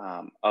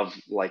of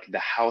like the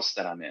house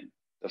that I'm in,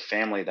 the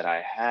family that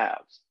I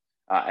have.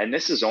 And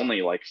this is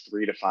only like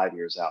 3 to 5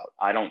 years out.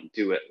 I don't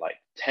do it like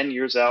 10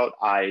 years out.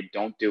 I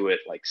don't do it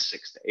like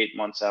 6 to 8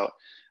 months out.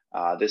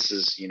 This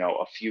is,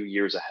 a few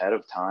years ahead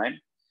of time,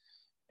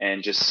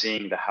 and just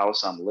seeing the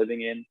house I'm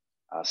living in,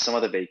 some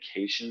of the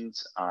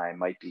vacations I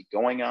might be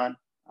going on,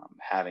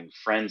 having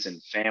friends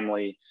and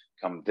family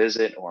come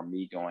visit, or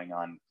me going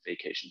on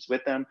vacations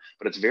with them.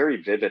 But it's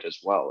very vivid as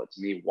well. It's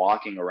me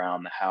walking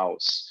around the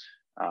house,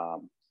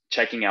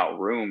 checking out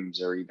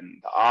rooms or even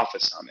the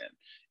office I'm in.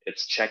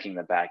 It's checking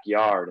the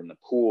backyard and the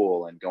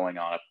pool and going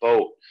on a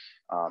boat.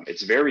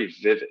 It's very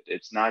vivid.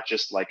 It's not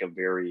just like a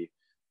very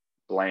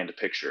bland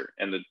picture.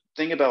 And the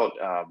thing about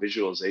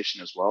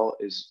visualization as well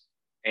is,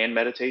 and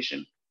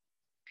meditation,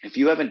 if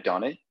you haven't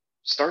done it,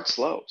 start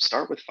slow.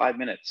 Start with 5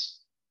 minutes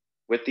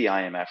with the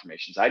I am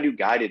affirmations. I do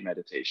guided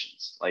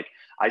meditations. Like,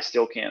 I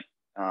still can't,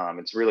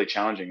 it's really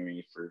challenging to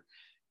me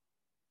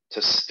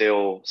to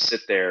still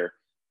sit there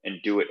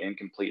and do it in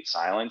complete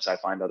silence. I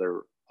find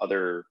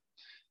other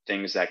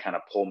things that kind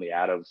of pull me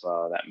out of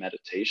that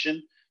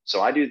meditation.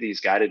 So I do these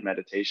guided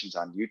meditations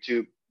on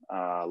YouTube.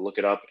 look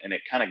it up, and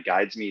it kind of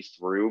guides me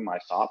through my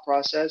thought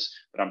process,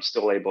 but I'm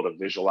still able to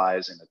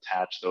visualize and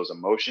attach those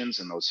emotions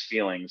and those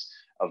feelings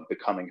of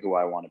becoming who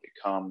I want to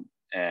become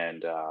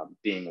and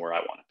being where I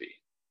want to be.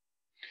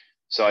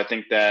 So I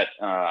think that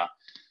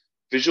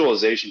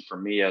visualization for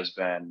me has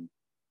been,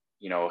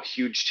 a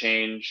huge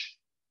change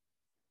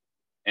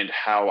in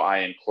how I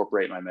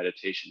incorporate my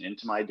meditation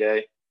into my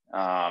day.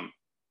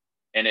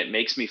 And it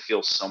makes me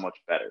feel so much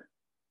better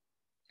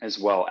as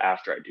well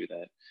after I do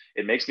that.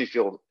 It makes me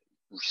feel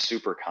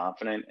super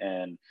confident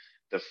in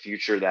the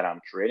future that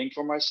I'm creating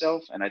for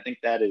myself. And I think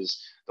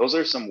those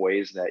are some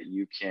ways that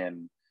you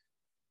can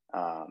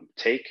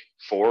take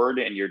forward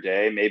in your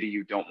day. Maybe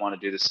you don't want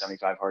to do the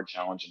 75 hard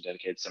challenge and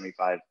dedicate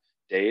 75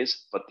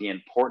 days, but the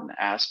important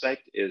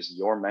aspect is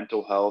your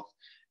mental health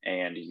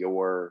and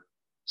your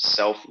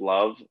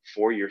self-love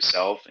for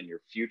yourself and your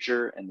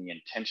future, and the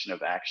intention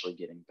of actually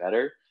getting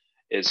better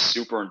is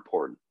super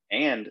important.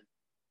 And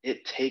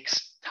it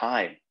takes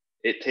time.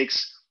 It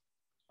takes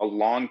a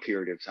long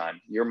period of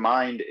time. Your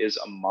mind is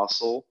a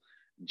muscle,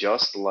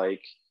 just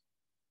like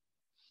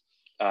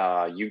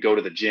you go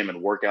to the gym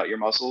and work out your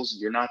muscles.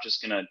 You're not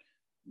just going to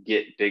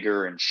get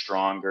bigger and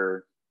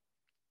stronger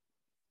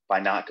by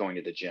not going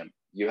to the gym.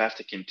 You have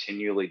to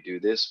continually do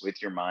this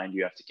with your mind.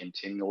 You have to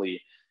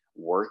continually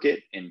work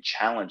it and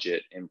challenge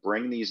it and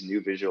bring these new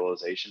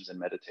visualizations and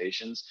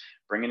meditations,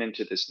 bring it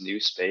into this new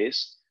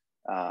space.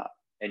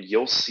 And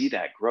you'll see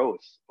that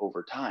growth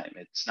over time.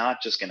 It's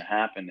not just going to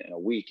happen in a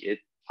week.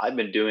 I've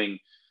been doing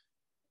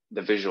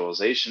the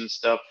visualization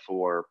stuff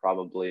for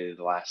probably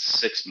the last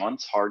 6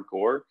 months,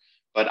 hardcore,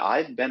 but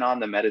I've been on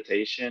the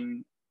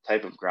meditation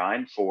type of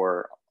grind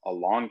for a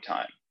long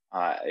time.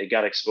 It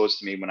got exposed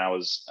to me when I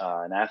was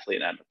an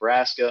athlete at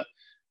Nebraska,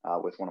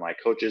 with one of my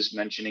coaches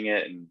mentioning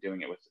it and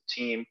doing it with the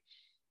team.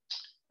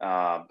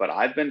 But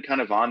I've been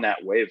kind of on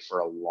that wave for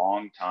a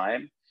long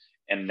time.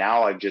 And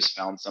now I've just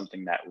found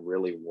something that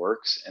really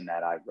works and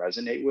that I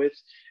resonate with.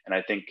 And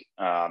I think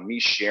me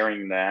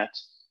sharing that,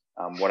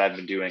 what I've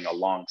been doing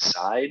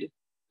alongside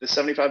the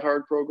 75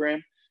 Hard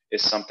program,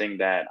 is something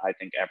that I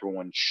think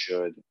everyone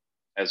should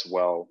as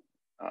well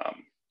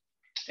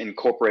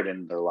incorporate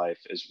in their life,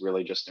 is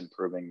really just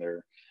improving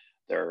their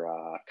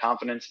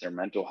confidence, their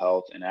mental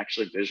health, and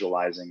actually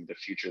visualizing the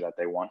future that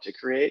they want to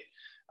create.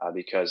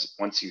 Because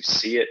once you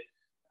see it,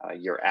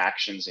 your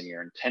actions and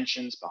your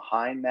intentions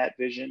behind that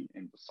vision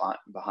and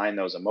behind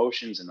those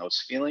emotions and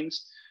those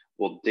feelings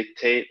will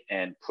dictate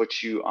and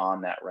put you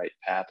on that right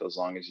path, as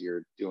long as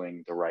you're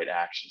doing the right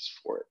actions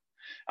for it.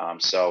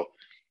 So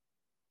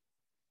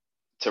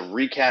to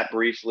recap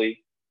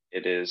briefly,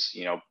 it is,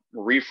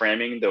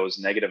 reframing those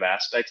negative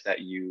aspects that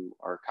you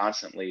are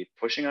constantly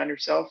pushing on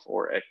yourself,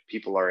 or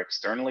people are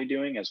externally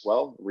doing as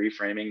well,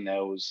 reframing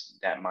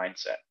that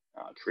mindset.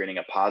 Creating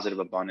a positive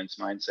abundance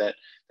mindset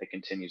that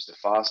continues to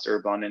foster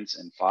abundance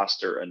and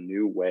foster a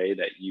new way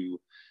that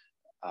you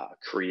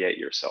create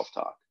your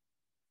self-talk.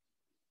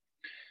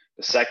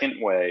 The second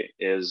way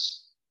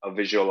is a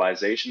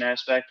visualization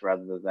aspect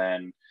rather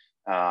than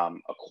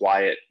a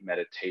quiet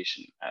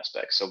meditation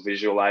aspect. So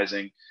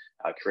visualizing,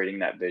 creating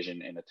that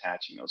vision, and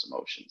attaching those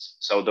emotions.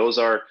 So those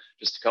are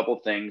just a couple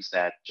things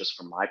that, just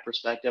from my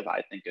perspective,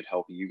 I think could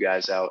help you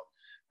guys out.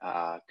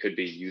 Could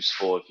be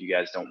useful if you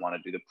guys don't want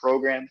to do the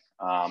program,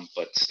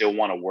 but still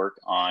want to work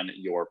on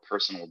your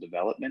personal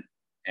development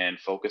and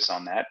focus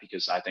on that,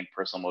 because I think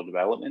personal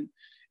development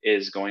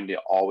is going to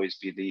always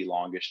be the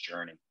longest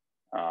journey.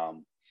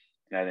 And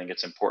I think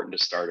it's important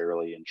to start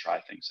early and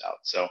try things out.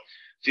 So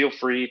feel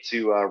free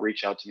to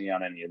reach out to me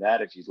on any of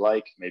that if you'd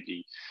like.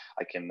 Maybe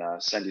I can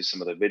send you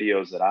some of the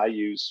videos that I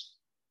use.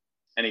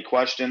 Any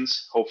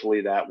questions?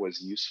 Hopefully that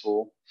was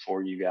useful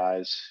for you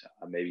guys.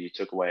 Maybe you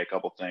took away a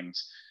couple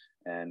things.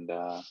 And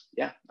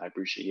yeah, I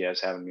appreciate you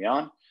guys having me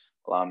on,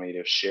 allow me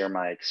to share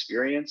my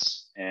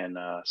experience and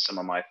some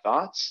of my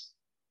thoughts.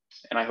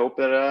 And I hope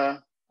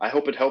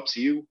it helps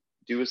you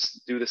do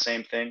the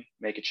same thing,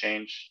 make a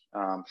change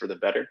for the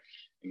better,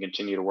 and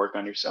continue to work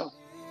on yourself.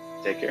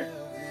 Take care.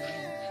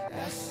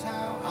 That's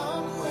how